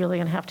really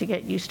going to have to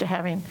get used to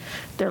having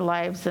their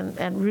lives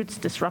and routes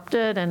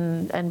disrupted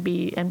and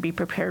be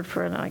prepared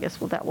for it. And I guess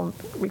that will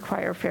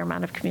require a fair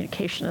amount of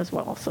communication as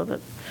well. So that,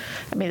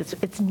 I mean,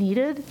 it's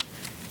needed,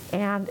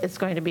 and it's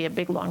going to be a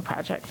big, long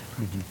project.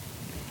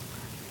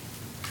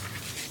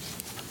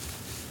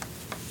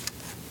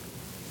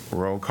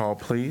 Roll call,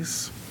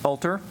 please.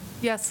 Alter.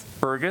 Yes.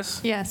 Burgess.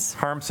 Yes.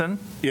 Harmson.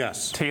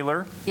 Yes.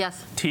 Taylor.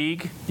 Yes.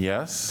 Teague.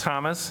 Yes.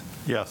 Thomas.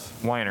 Yes.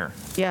 Weiner.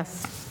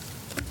 Yes.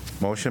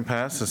 Motion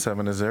passes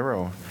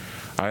 7-0.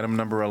 Item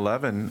number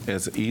 11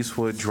 is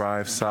Eastwood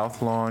Drive,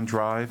 South Lawn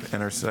Drive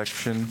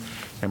intersection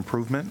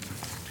improvement.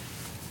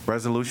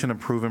 Resolution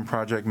approving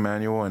project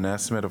manual and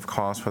estimate of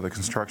cost for the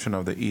construction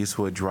of the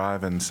Eastwood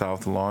Drive and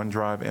South Lawn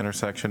Drive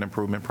intersection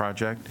improvement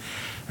project.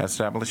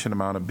 Establishing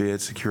amount of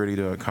bid security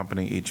to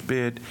accompany each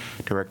bid.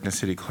 Directing the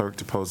city clerk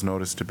to post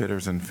notice to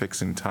bidders and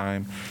fixing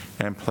time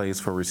and place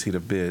for receipt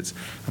of bids.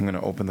 I'm going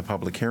to open the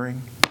public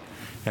hearing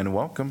and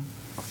welcome.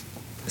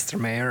 Mr.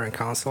 Mayor and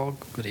Council,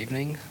 good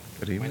evening.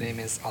 Good evening. My name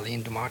is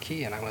Aline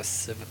Dumaki, and I'm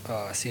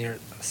a senior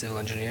civil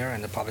engineer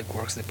in the Public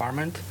Works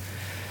Department.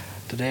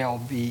 Today I'll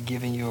be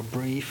giving you a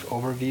brief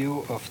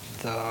overview of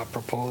the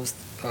proposed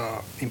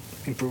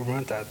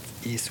improvement at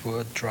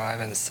Eastwood Drive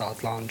and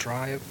South Lawn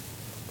Drive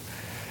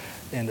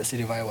in the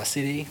city of Iowa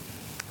City.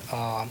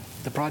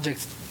 The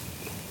project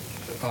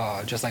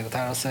just like the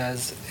title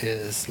says,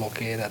 is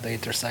located at the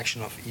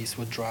intersection of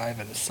Eastwood Drive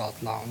and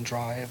South Lounge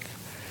Drive,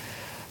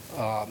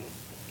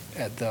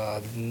 at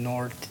the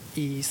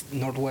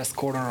northwest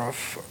corner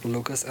of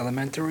Lucas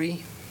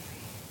Elementary.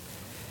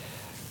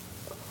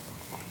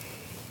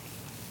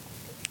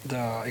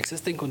 The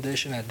existing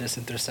condition at this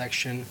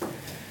intersection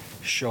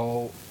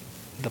show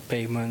the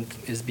pavement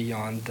is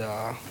beyond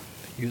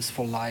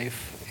useful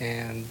life,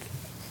 and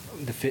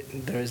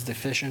there is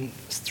deficient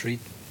street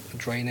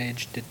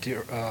drainage,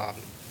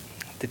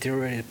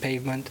 deteriorated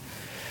pavement.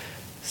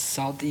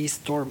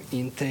 Southeast storm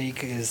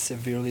intake is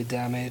severely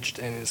damaged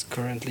and is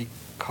currently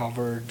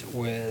covered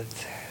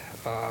with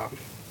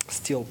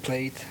steel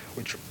plate,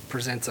 which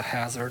presents a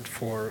hazard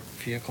for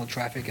vehicle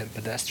traffic and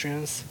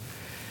pedestrians.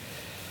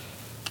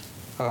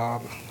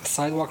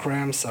 Sidewalk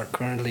ramps are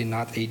currently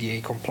not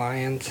ADA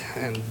compliant,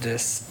 and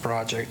this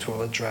project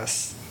will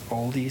address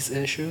all these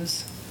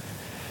issues.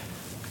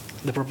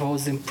 The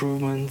proposed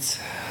improvements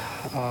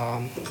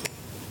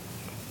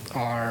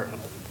are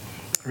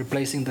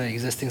replacing the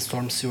existing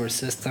storm sewer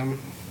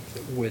system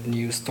with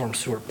new storm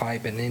sewer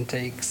pipe and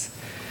intakes,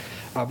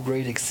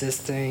 upgrade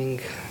existing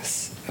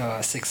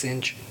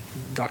 6-inch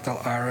ductile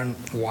iron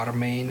water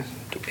main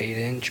to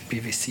 8-inch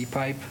PVC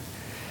pipe,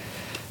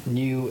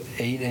 new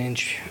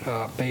 8-inch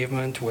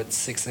pavement with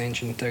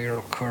 6-inch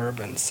integral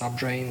curb and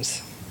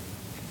subdrains,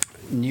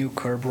 new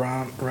curb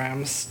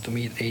ramps to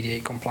meet ADA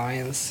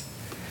compliance,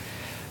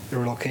 the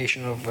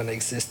relocation of an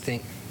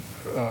existing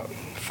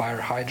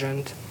fire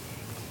hydrant.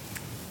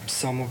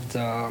 Some of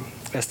the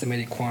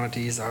estimated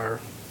quantities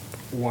are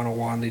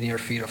 101 linear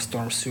feet of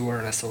storm sewer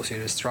and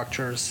associated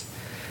structures,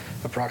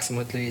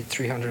 approximately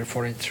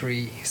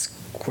 343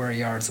 square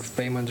yards of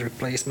pavement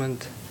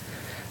replacement,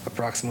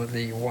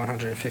 approximately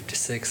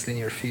 156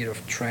 linear feet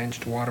of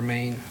trenched water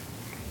main,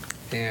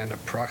 and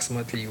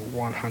approximately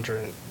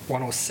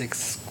 106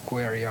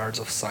 square yards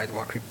of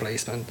sidewalk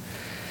replacement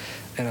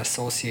and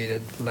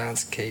associated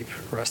landscape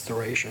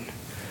restoration.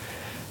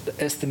 The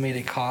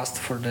estimated cost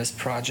for this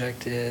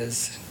project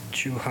is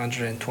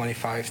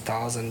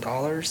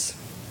 $225,000,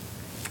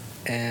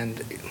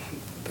 and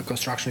the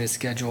construction is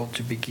scheduled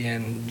to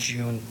begin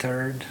June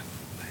 3rd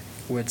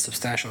with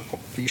substantial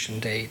completion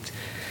date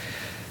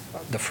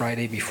the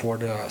Friday before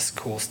the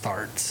school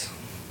starts,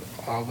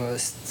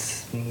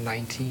 August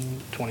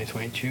 19,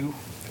 2022,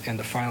 and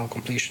the final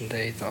completion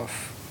date of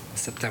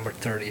September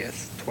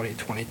 30th,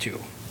 2022.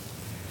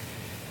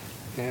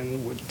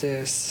 And with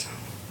this,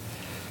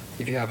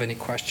 if you have any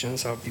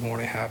questions, I'll be more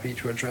than happy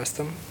to address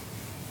them.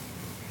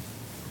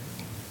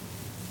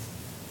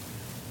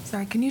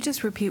 Sorry, can you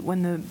just repeat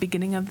when the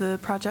beginning of the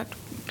project?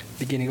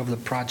 Beginning of the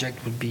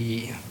project would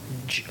be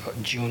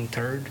June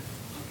 3rd.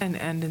 And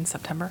end in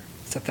September?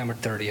 September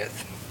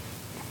 30th.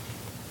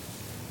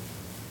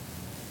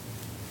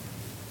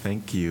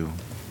 Thank you.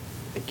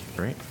 Thank you.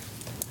 Great.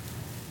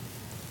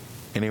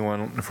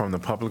 Anyone from the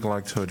public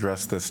like to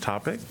address this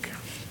topic?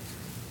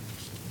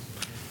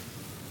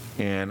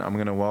 And I'm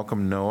going to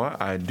welcome Noah.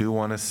 I do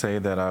want to say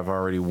that I've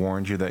already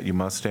warned you that you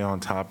must stay on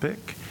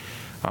topic.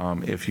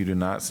 If you do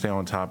not stay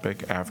on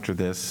topic after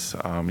this,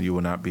 you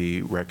will not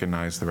be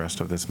recognized the rest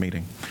of this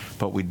meeting.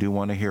 But we do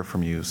want to hear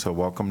from you, so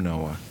welcome,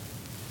 Noah.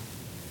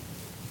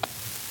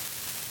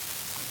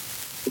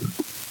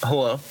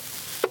 Hello.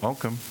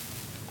 Welcome.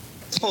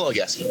 Hello,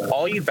 yes.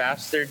 All you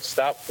bastards,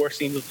 stop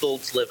forcing people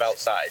to live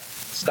outside.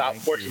 Stop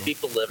forcing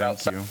people to live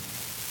outside. Thank you.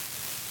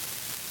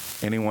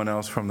 Anyone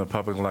else from the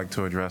public like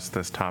to address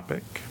this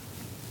topic?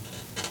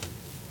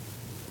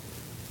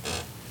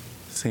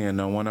 Seeing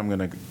no one, I'm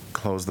going to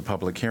close the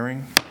public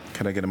hearing.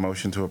 Can I get a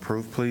motion to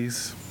approve,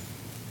 please?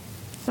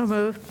 So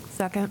moved.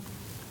 Second.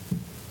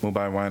 Moved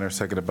by Weiner,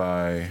 seconded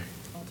by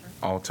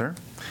Alter.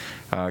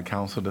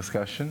 Council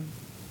discussion?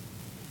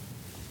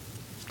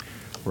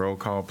 Roll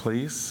call,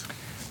 please.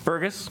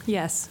 Burgess?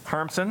 Yes.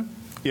 Harmson?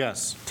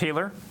 Yes.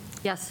 Taylor?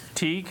 Yes.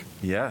 Teague?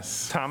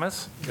 Yes.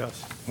 Thomas?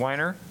 Yes.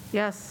 Weiner?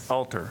 Yes.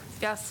 Alter?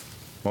 Yes.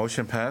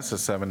 Motion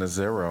passes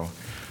 7-0.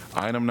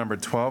 Item number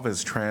 12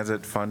 is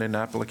transit funding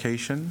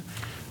application.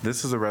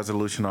 This is a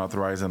resolution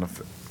authorizing the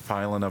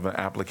filing of an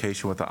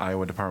application with the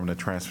Iowa Department of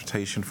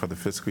Transportation for the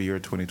fiscal year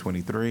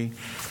 2023,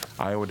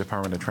 Iowa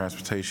Department of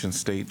Transportation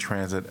State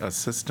Transit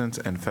Assistance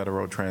and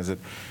Federal Transit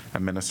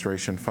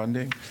Administration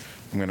funding.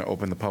 I'm going to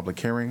open the public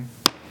hearing,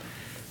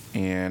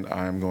 and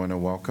I'm going to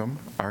welcome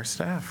our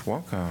staff.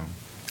 Welcome.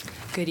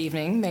 Good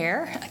evening,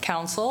 Mayor,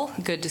 Council.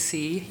 Good to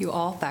see you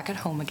all back at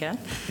home again.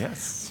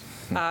 Yes.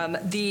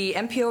 The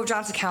MPO of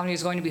Johnson County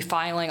is going to be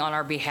filing on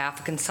our behalf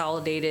a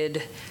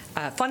consolidated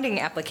funding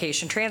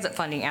application, transit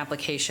funding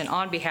application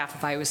on behalf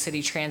of Iowa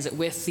City Transit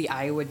with the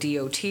Iowa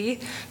DOT.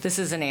 This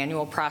is an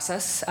annual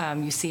process.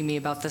 You see me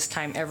about this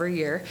time every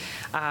year.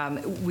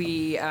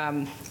 We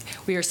are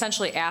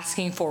essentially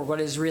asking for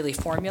what is really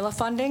formula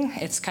funding.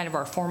 It's kind of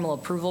our formal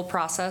approval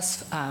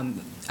process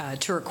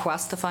to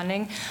request the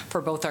funding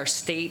for both our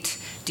state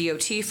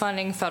DOT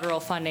funding, federal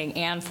funding,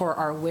 and for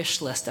our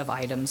wish list of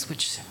items,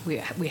 which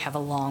we have a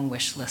long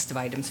wish list of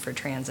items for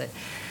transit.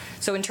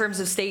 So in terms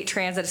of state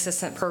transit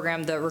assistance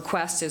program, the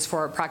request is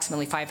for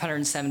approximately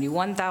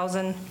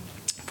 $571,000.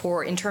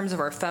 In terms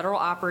of our federal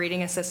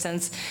operating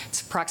assistance,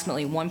 it's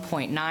approximately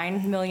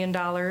 $1.9 million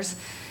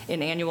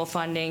in annual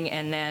funding,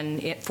 and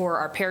then for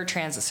our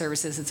paratransit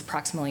services, it's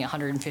approximately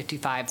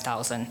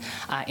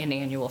 $155,000 in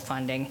annual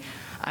funding.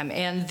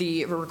 And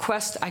the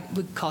request, I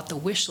would call it the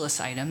wish list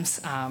items,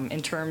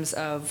 in terms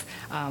of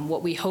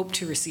what we hope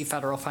to receive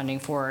federal funding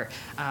for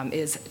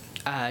is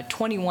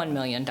 $21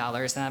 million,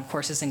 and of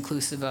course is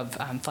inclusive of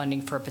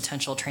funding for a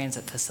potential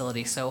transit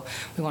facility. So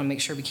we want to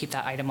make sure we keep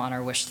that item on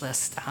our wish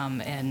list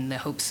in the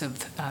hopes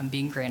of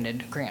being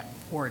granted grant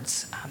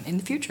awards in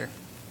the future.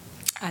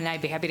 And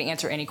I'd be happy to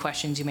answer any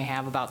questions you may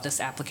have about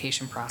this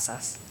application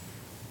process.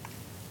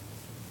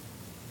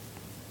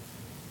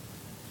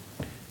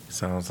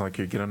 Sounds like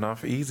you're getting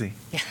off easy.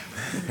 Yeah.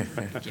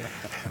 Thank you.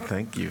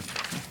 Thank you.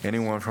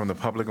 Anyone from the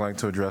public like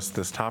to address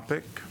this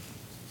topic?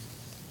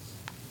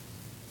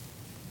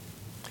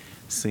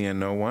 Seeing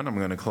no one, I'm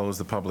going to close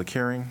the public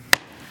hearing.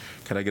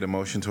 Can I get a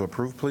motion to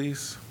approve,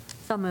 please?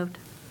 So moved.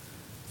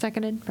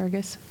 Seconded,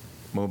 Burgess.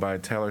 Moved by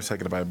Taylor,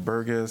 seconded by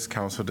Burgess.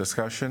 Council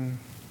discussion.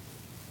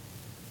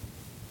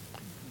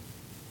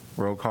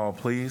 Roll call,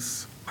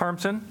 please.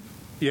 Harmson?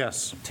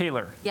 Yes.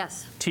 Taylor?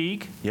 Yes.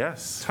 Teague?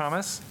 Yes.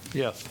 Thomas?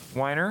 Yes.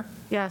 Weiner?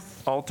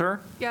 Yes. Alter?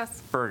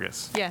 Yes.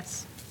 Burgess?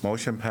 Yes.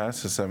 Motion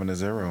passes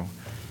 7-0.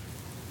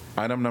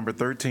 Item number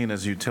 13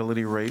 is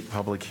utility rate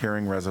public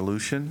hearing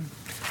resolution.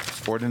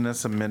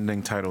 Ordinance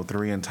amending Title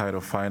III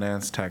entitled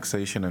Finance,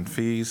 Taxation, and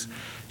Fees,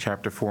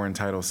 Chapter 4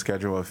 entitled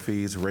Schedule of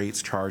Fees,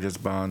 Rates, Charges,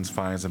 Bonds,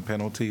 Fines, and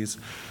Penalties,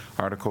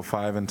 Article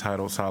 5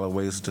 entitled Solid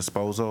Waste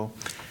Disposal.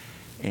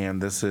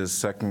 And this is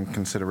second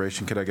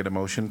consideration. Could I get a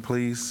motion,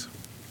 please?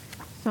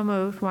 So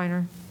moved,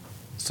 Weiner.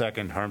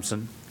 Second,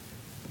 Harmson.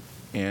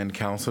 And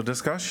council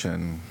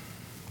discussion.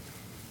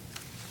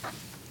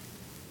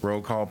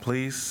 Roll call,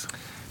 please.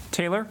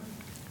 Taylor?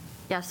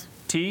 Yes.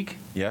 Teague?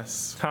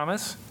 Yes.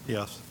 Thomas?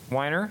 Yes.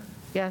 Weiner?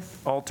 Yes.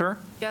 Alter?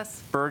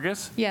 Yes.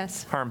 Burgess?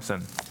 Yes.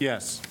 Harmson?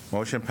 Yes.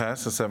 Motion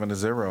passes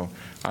 7-0.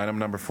 Item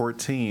number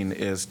 14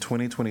 is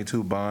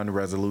 2022 bond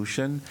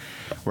resolution.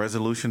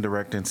 Resolution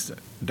directing sale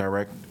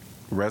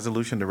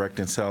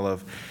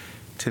of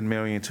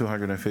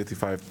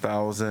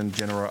 $10,255,000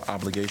 general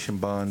obligation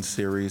bond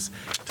series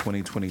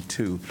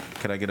 2022.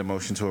 Can I get a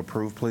motion to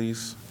approve,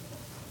 please?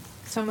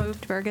 So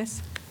moved,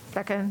 Burgess.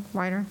 Second,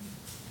 Weiner.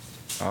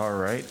 All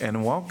right,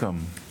 and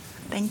welcome.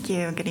 Thank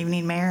you. Good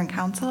evening, Mayor and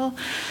Council.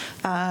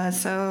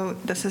 So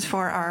this is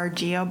for our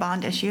GEO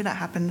bond issue that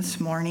happened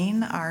this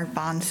morning, our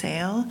bond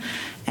sale.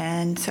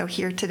 And so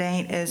here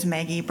today is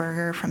Maggie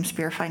Berger from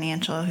Spear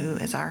Financial, who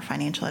is our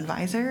financial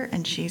advisor,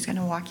 and she's going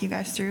to walk you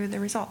guys through the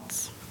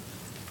results.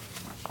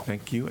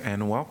 Thank you,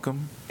 and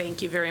welcome.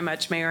 Thank you very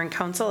much, Mayor and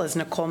Council. As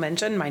Nicole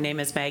mentioned, my name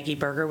is Maggie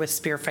Berger with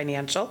Spear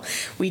Financial.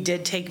 We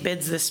did take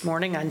bids this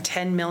morning on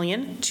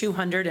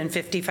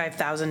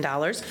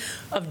 $10,255,000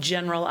 of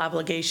general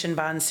obligation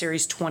bond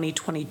series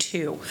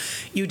 2022.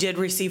 You did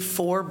receive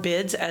 4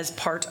 bids as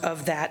part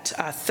of that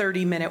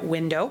 30-minute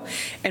window,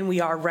 and we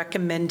are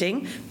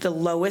recommending the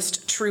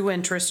lowest true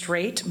interest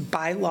rate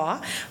by law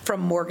from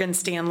Morgan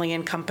Stanley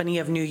and Company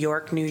of New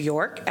York, New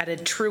York, at a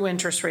true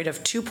interest rate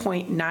of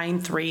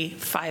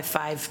 2.9355%.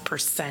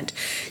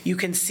 You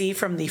can see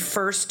from the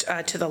first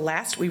to the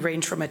last, we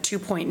range from a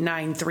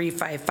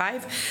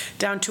 2.9355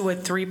 down to a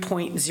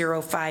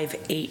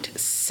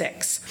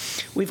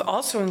 3.0586. We've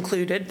also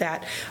included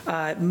that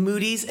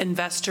Moody's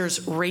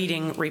Investors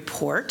Rating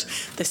Report.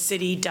 The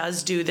city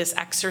does do this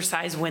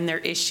exercise when they're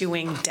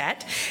issuing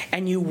debt,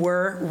 and you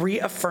were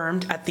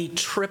reaffirmed at the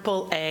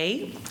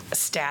AAA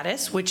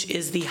status, which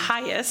is the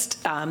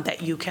highest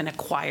that you can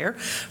acquire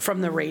from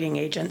the rating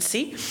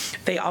agency.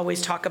 They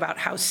always talk about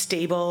how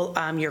stable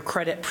your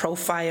credit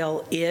profile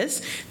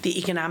is. The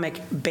economic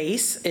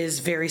base is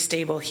very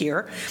stable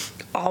here.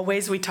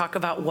 Always we talk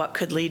about what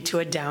could lead to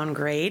a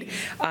downgrade,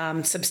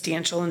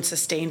 substantial and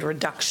sustained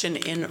reduction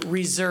in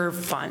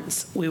reserve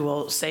funds. We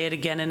will say it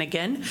again and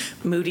again.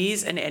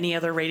 Moody's and any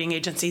other rating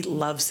agency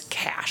loves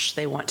cash.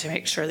 They want to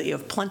make sure that you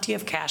have plenty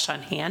of cash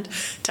on hand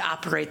to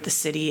operate the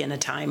city in a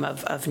time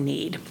of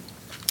need.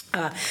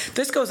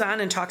 This goes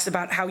on and talks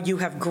about how you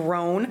have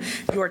grown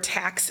your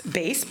tax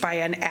base by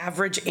an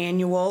average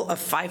annual of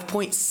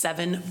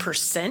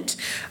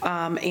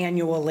 5.7%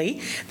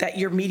 annually, that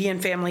your median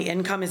family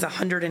income is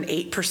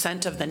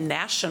 108% of the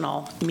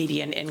national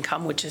median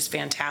income, which is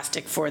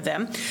fantastic for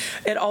them.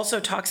 It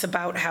also talks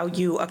about how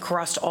you,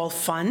 across all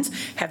funds,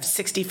 have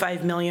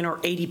 $65 million or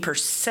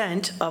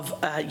 80% of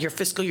your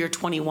fiscal year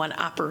 21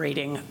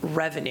 operating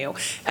revenue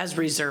as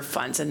reserve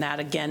funds, and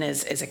that again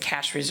is a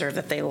cash reserve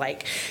that they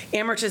like.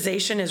 Amortization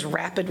amortization is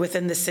rapid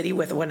within the city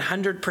with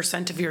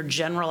 100% of your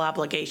general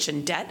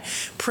obligation debt,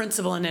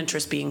 principal and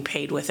interest being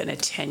paid within a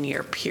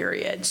 10-year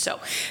period. So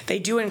they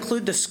do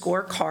include the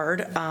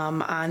scorecard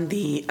on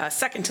the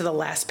second to the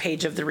last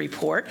page of the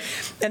report,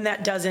 and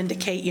that does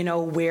indicate,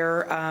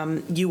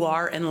 where you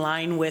are in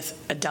line with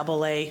a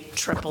AA,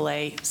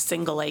 AAA,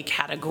 single A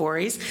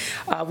categories.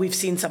 We've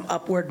seen some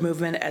upward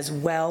movement as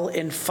well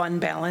in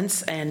fund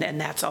balance,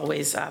 and that's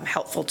always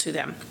helpful to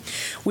them.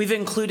 We've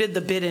included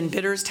the bid and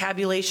bidders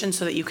tabulation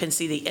so that you can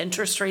see the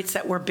interest rates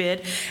that were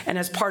bid, and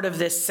as part of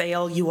this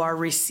sale, you are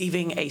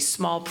receiving a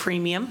small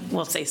premium.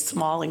 We'll say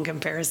small in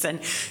comparison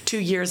to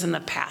years in the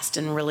past,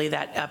 and really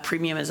that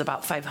premium is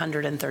about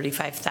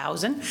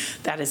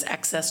 $535,000. That is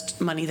excess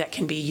money that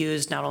can be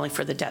used not only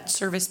for the debt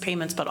service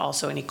payments, but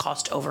also any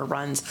cost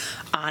overruns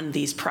on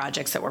these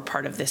projects that were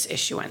part of this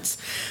issuance.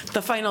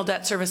 The final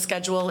debt service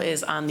schedule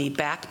is on the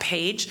back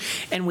page,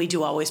 and we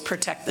do always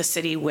protect the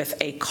city with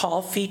a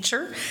call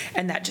feature,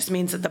 and that just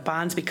means that the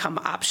bonds become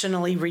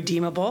optionally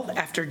redeemable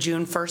after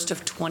June 1st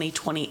of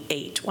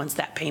 2028. Once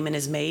that payment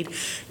is made,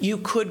 you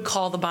could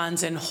call the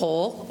bonds in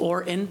whole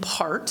or in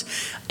part.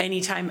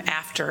 Anytime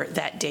after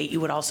that date, you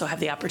would also have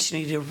the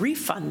opportunity to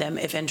refund them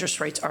if interest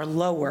rates are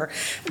lower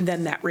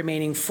than that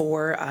remaining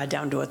 4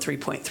 down to a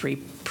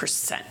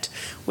 3.3%.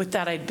 With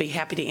that, I'd be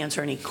happy to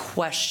answer any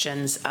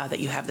questions that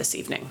you have this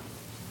evening.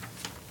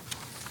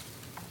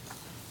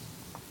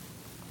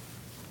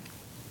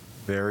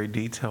 Very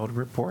detailed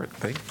report.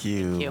 Thank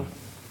you. Thank you.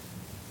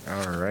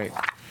 All right.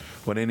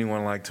 Would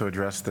anyone like to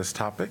address this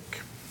topic?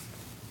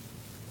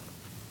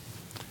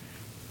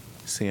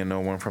 Seeing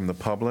no one from the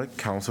public,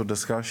 council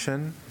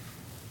discussion.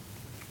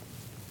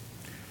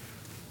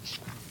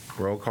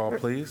 Roll call,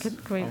 please. Can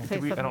we say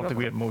something I don't real think we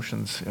quick? had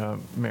motions,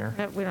 Mayor.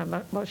 We don't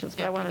have motions,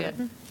 but I Yeah, we wanted to.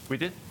 did. We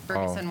did?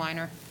 Ferguson and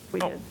Weiner. We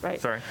did, right.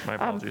 Sorry, my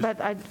apologies.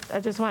 But I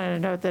just wanted to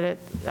note that it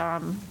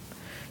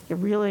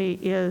really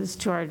is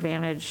to our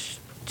advantage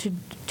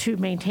to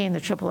maintain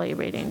the AAA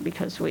rating,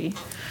 because we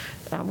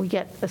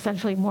get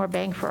essentially more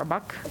bang for our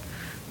buck.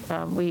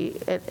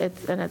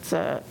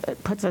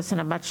 It puts us in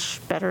a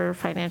much better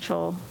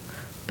financial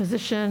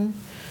position,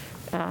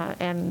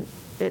 and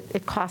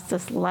it costs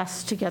us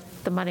less to get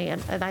the money.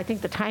 And I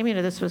think the timing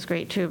of this was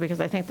great too, because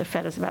I think the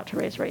Fed is about to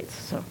raise rates,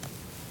 so.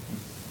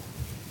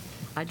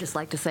 I'd just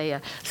like to say,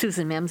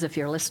 Susan Mims, if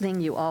you're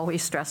listening, you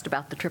always stressed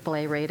about the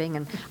AAA rating,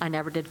 and I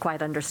never did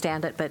quite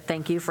understand it, but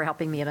thank you for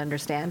helping me to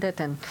understand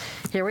it, and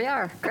here we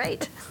are.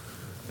 Great.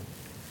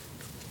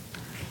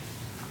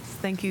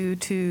 Thank you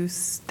to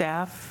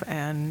staff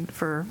and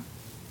for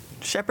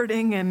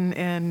shepherding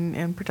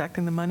and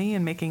protecting the money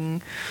and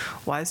making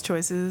wise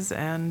choices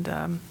and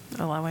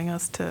allowing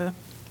us to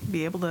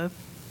be able to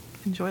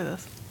enjoy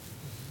this.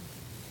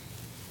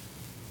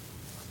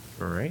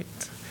 All right.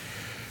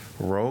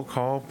 Roll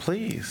call,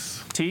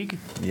 please. Teague?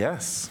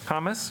 Yes.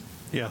 Thomas?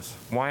 Yes.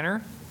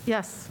 Weiner?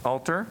 Yes.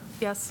 Alter?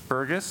 Yes.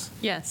 Burgess?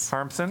 Yes.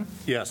 Harmson?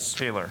 Yes.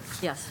 Taylor?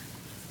 Yes.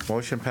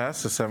 Motion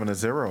passes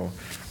 7-0.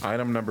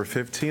 Item number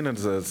 15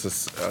 is the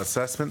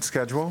assessment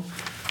schedule.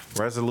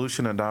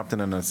 Resolution adopting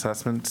an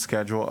assessment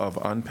schedule of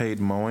unpaid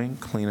mowing,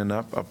 cleaning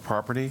up of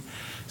property,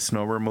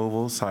 snow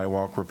removal,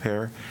 sidewalk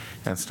repair,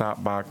 and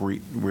stop block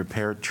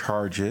repair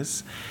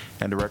charges,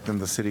 and directing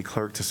the city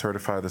clerk to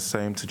certify the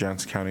same to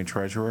Johnson County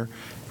Treasurer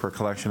for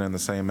collection in the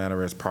same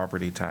manner as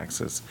property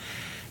taxes.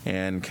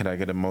 And can I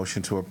get a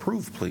motion to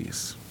approve,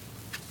 please?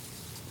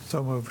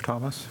 So moved,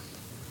 Thomas.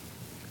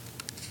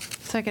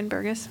 Second,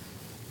 Burgess.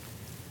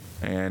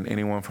 And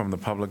anyone from the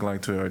public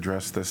like to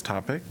address this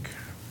topic?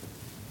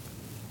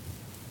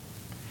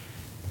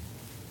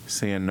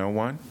 Seeing no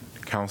one,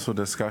 council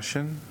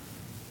discussion.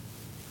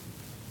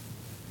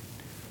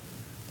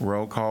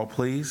 Roll call,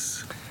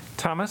 please.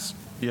 Thomas?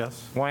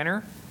 Yes.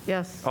 Weiner?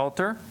 Yes.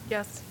 Alter?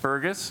 Yes.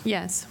 Burgess?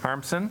 Yes.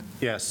 Harmson?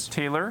 Yes.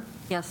 Taylor?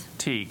 Yes.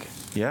 Teague?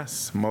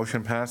 Yes,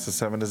 motion passes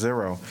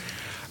 7-0.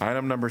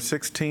 Item number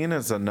 16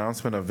 is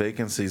announcement of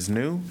vacancies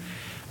new.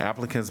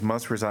 Applicants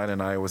must reside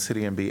in Iowa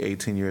City and be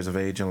 18 years of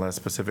age unless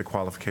specific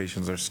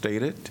qualifications are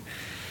stated.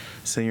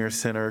 Senior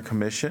Center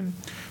Commission,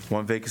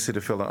 one vacancy to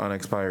fill an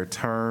unexpired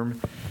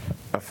term,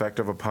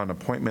 effective upon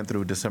appointment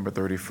through December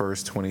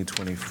 31st,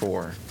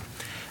 2024.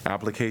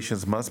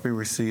 Applications must be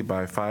received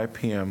by 5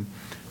 p.m.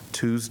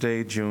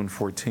 Tuesday, June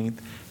 14th,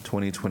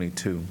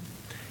 2022.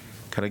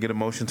 Can I get a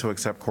motion to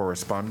accept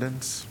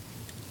correspondence?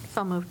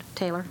 So moved.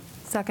 Taylor?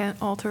 Second,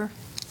 Alter.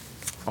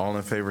 All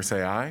in favor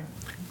say aye.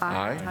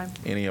 Aye.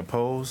 Any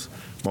opposed?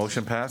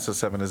 Motion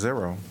passes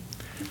 7-0.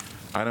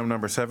 Item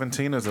number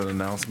 17 is an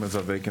announcement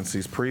of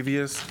vacancies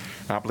previous.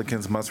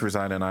 Applicants must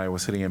reside in Iowa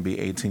City and be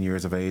 18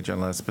 years of age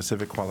unless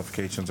specific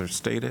qualifications are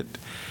stated.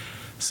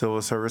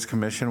 Civil Service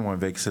Commission, one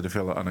vacancy to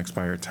fill an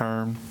unexpired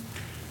term.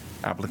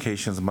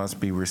 Applications must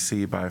be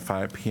received by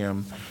 5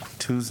 p.m.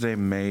 Tuesday,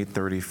 May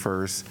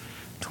 31st,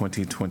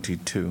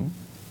 2022.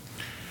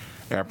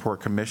 Airport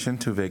Commission,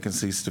 two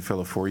vacancies to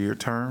fill a 4-year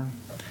term.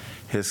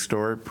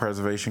 Historic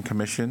Preservation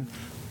Commission,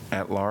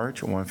 at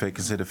large, one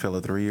vacancy to fill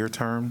a 3-year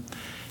term.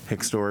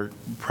 Historic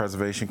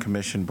Preservation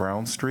Commission,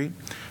 Brown Street,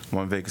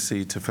 one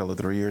vacancy to fill a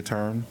 3-year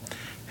term.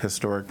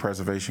 Historic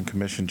Preservation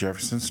Commission,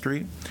 Jefferson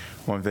Street,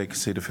 1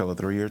 vacancy to fill a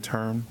 3-year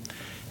term.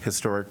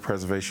 Historic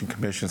Preservation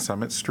Commission,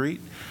 Summit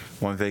Street,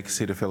 1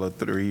 vacancy to fill a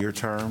 3-year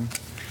term.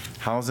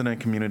 Housing and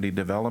Community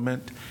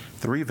Development,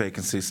 3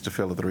 vacancies to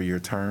fill a 3-year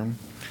term.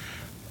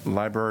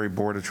 Library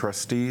Board of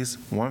Trustees,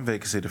 1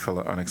 vacancy to fill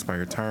an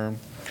unexpired term.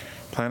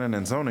 Planning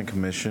and Zoning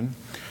Commission,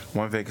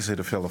 1 vacancy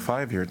to fill a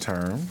 5-year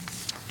term.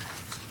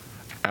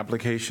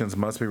 Applications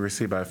must be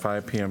received by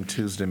 5 p.m.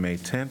 Tuesday, May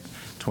 10th,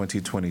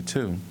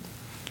 2022.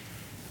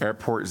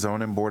 Airport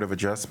Zoning Board of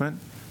Adjustment,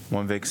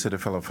 1 vacancy to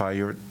fill a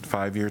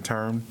 5-year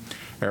term.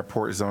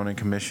 Airport Zoning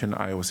Commission,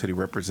 Iowa City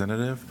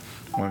Representative,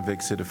 1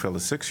 vacancy to fill a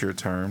 6-year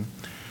term.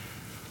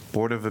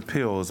 Board of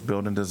Appeals,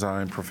 Building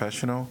Design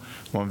Professional,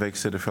 1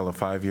 vacancy to fill a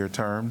 5-year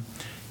term.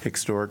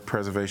 Historic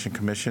Preservation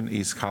Commission,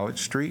 East College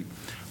Street,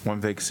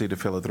 1 vacancy to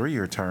fill a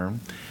 3-year term.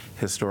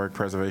 Historic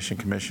Preservation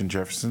Commission,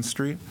 Jefferson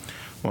Street,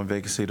 1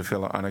 vacancy to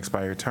fill an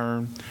unexpired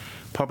term.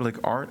 Public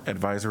Art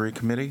Advisory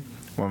Committee,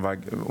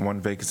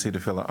 1 vacancy to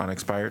fill an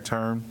unexpired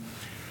term.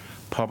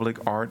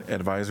 Public Art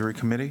Advisory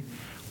Committee,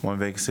 1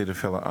 vacancy to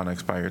fill an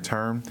unexpired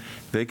term.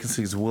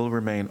 Vacancies will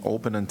remain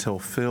open until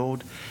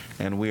filled,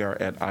 and we are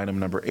at item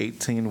number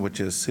 18, which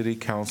is City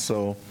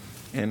Council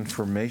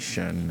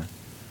information.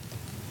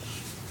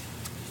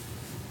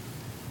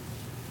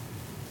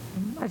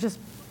 I just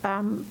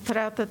put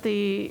out that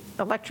the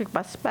electric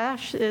bus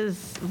bash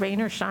is rain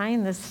or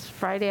shine this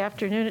Friday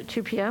afternoon at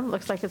 2 p.m.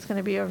 Looks like it's going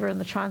to be over in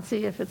the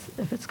Chauncey if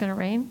it's going to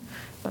rain,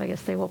 but I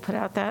guess they will put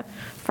out that.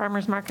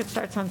 Farmers Market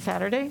starts on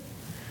Saturday.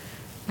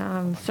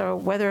 So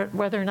whether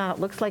or not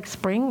it looks like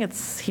spring,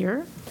 it's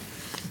here.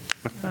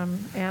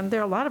 And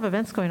there are a lot of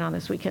events going on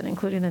this weekend,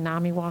 including the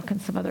NAMI Walk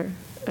and some other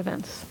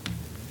events.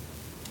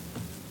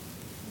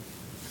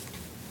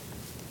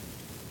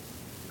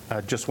 I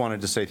just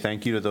wanted to say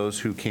thank you to those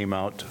who came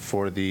out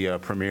for the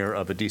premiere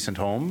of A Decent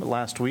Home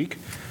last week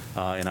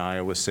in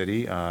Iowa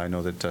City. I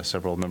know that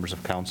several members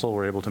of council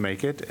were able to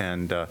make it,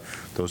 and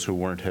those who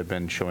weren't have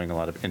been showing a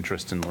lot of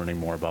interest in learning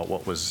more about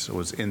what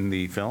was in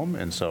the film,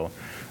 and so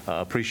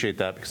appreciate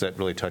that because that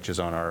really touches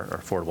on our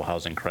affordable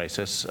housing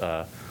crisis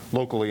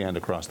locally and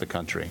across the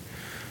country.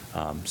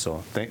 So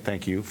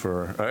thank you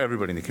for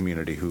everybody in the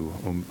community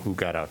who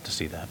got out to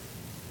see that.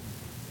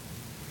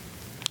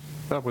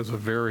 That was a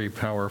very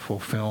powerful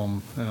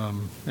film,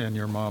 and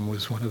your mom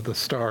was one of the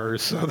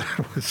stars, so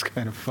that was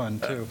kind of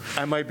fun, too.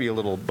 I might be a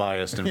little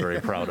biased and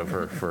very proud of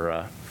her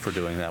for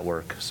doing that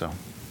work, so.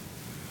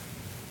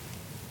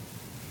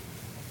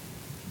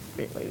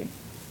 Great lady.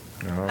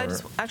 I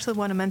just actually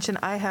want to mention,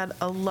 I had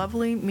a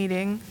lovely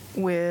meeting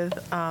with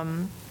a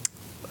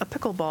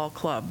pickleball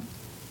club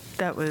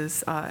that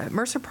was at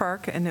Mercer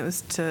Park, and it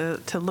was to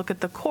look at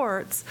the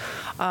courts,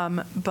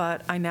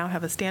 but I now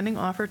have a standing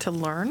offer to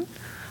learn.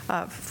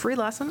 Free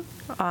lesson.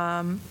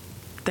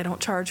 They don't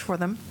charge for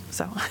them,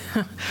 so.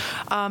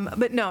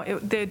 But no,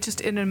 they're just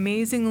an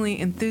amazingly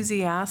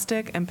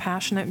enthusiastic and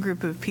passionate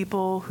group of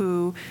people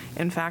who,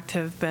 in fact,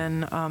 have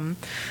been,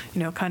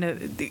 kind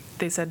of,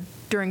 they said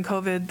during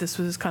COVID, this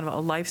was kind of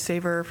a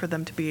lifesaver for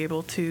them to be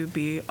able to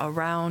be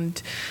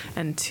around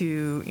and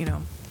to,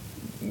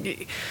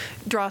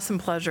 draw some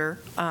pleasure.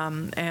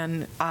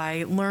 And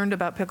I learned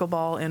about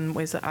pickleball in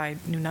ways that I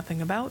knew nothing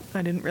about.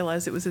 I didn't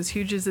realize it was as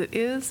huge as it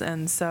is.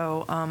 And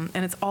so,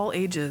 and it's all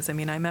ages. I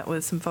mean, I met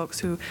with some folks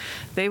who,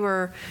 they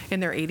were in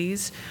their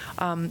 80s,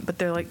 but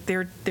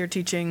they're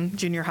teaching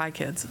junior high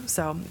kids.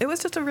 So it was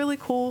just a really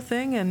cool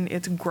thing, and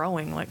it's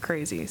growing like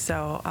crazy.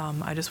 So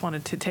I just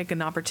wanted to take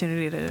an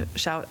opportunity to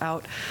shout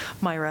out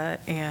Myra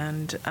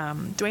and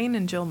Dwayne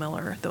and Jill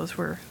Miller. Those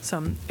were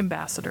some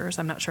ambassadors.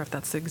 I'm not sure if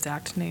that's the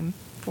exact name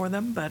for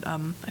them, but I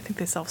think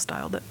they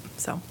self-styled it.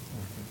 So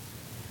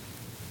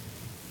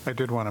I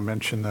did want to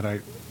mention that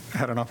I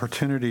had an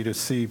opportunity to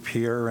see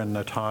Pierre and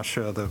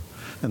Natasha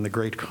in The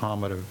Great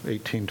Comet of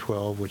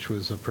 1812, which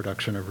was a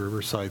production of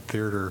Riverside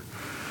Theater.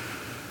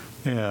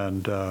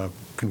 And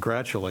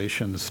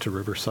congratulations to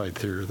Riverside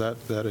Theater.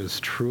 That is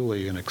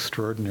truly an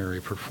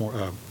extraordinary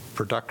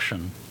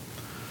production.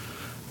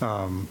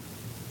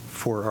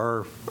 For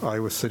our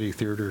Iowa City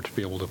Theater to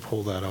be able to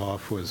pull that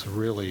off was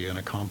really an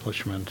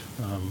accomplishment.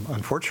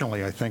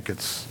 Unfortunately, I think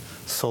it's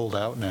sold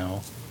out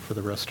now for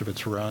the rest of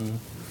its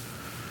run,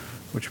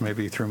 which may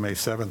be through May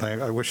 7th.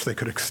 I wish they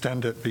could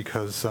extend it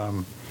because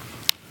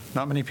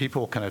not many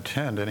people can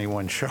attend any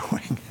one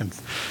showing, and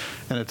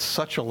it's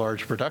such a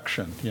large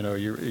production.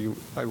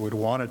 I would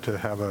want it to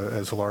have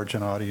as large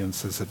an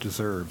audience as it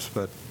deserves,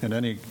 but in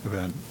any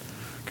event,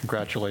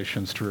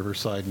 congratulations to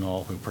Riverside and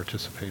all who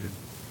participated.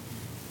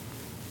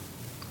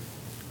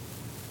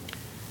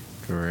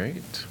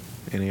 Great.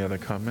 Any other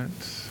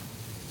comments?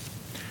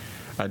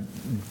 I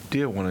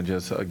did want to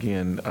just,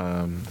 again,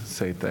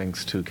 say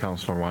thanks to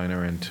Councilor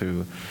Weiner and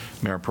to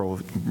Mayor Pro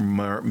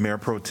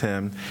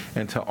Tem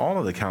and to all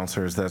of the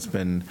councilors that's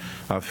been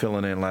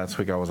filling in. Last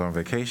week I was on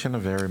vacation, a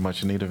very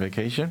much needed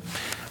vacation,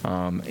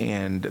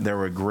 and there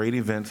were great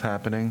events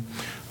happening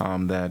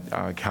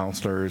that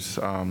councilors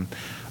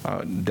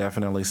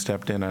definitely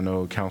stepped in. I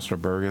know Councilor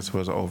Burgess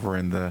was over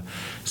in the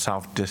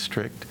South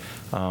District,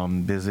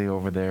 busy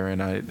over there,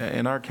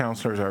 and our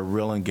councilors are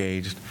real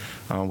engaged.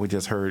 We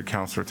just heard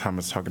Councilor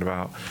Thomas talking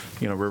about,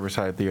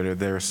 Riverside Theater.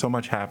 There's so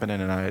much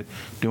happening, and I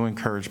do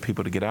encourage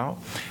people to get out,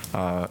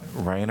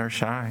 rain or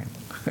shine.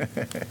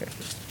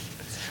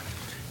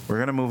 We're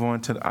going to move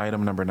on to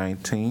item number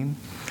 19,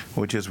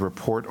 which is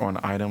report on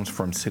items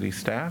from city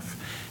staff,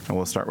 and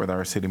we'll start with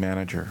our city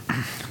manager.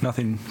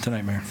 Nothing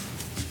tonight, Mayor.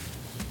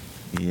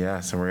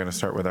 Yes, and we're going to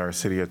start with our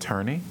city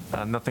attorney.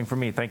 Nothing for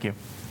me, thank you.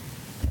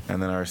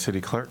 And then our city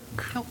clerk.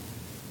 Nope.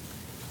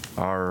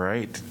 All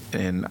right,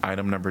 and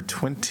item number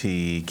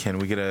 20, can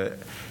we get a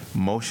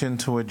motion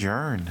to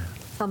adjourn?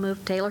 I'll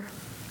move. Taylor?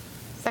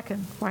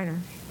 Second, Weiner.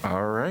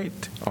 All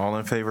right, all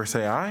in favor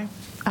say aye.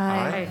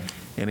 Aye.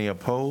 Any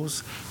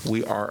opposed?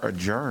 We are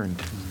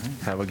adjourned.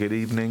 Have a good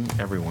evening,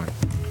 everyone.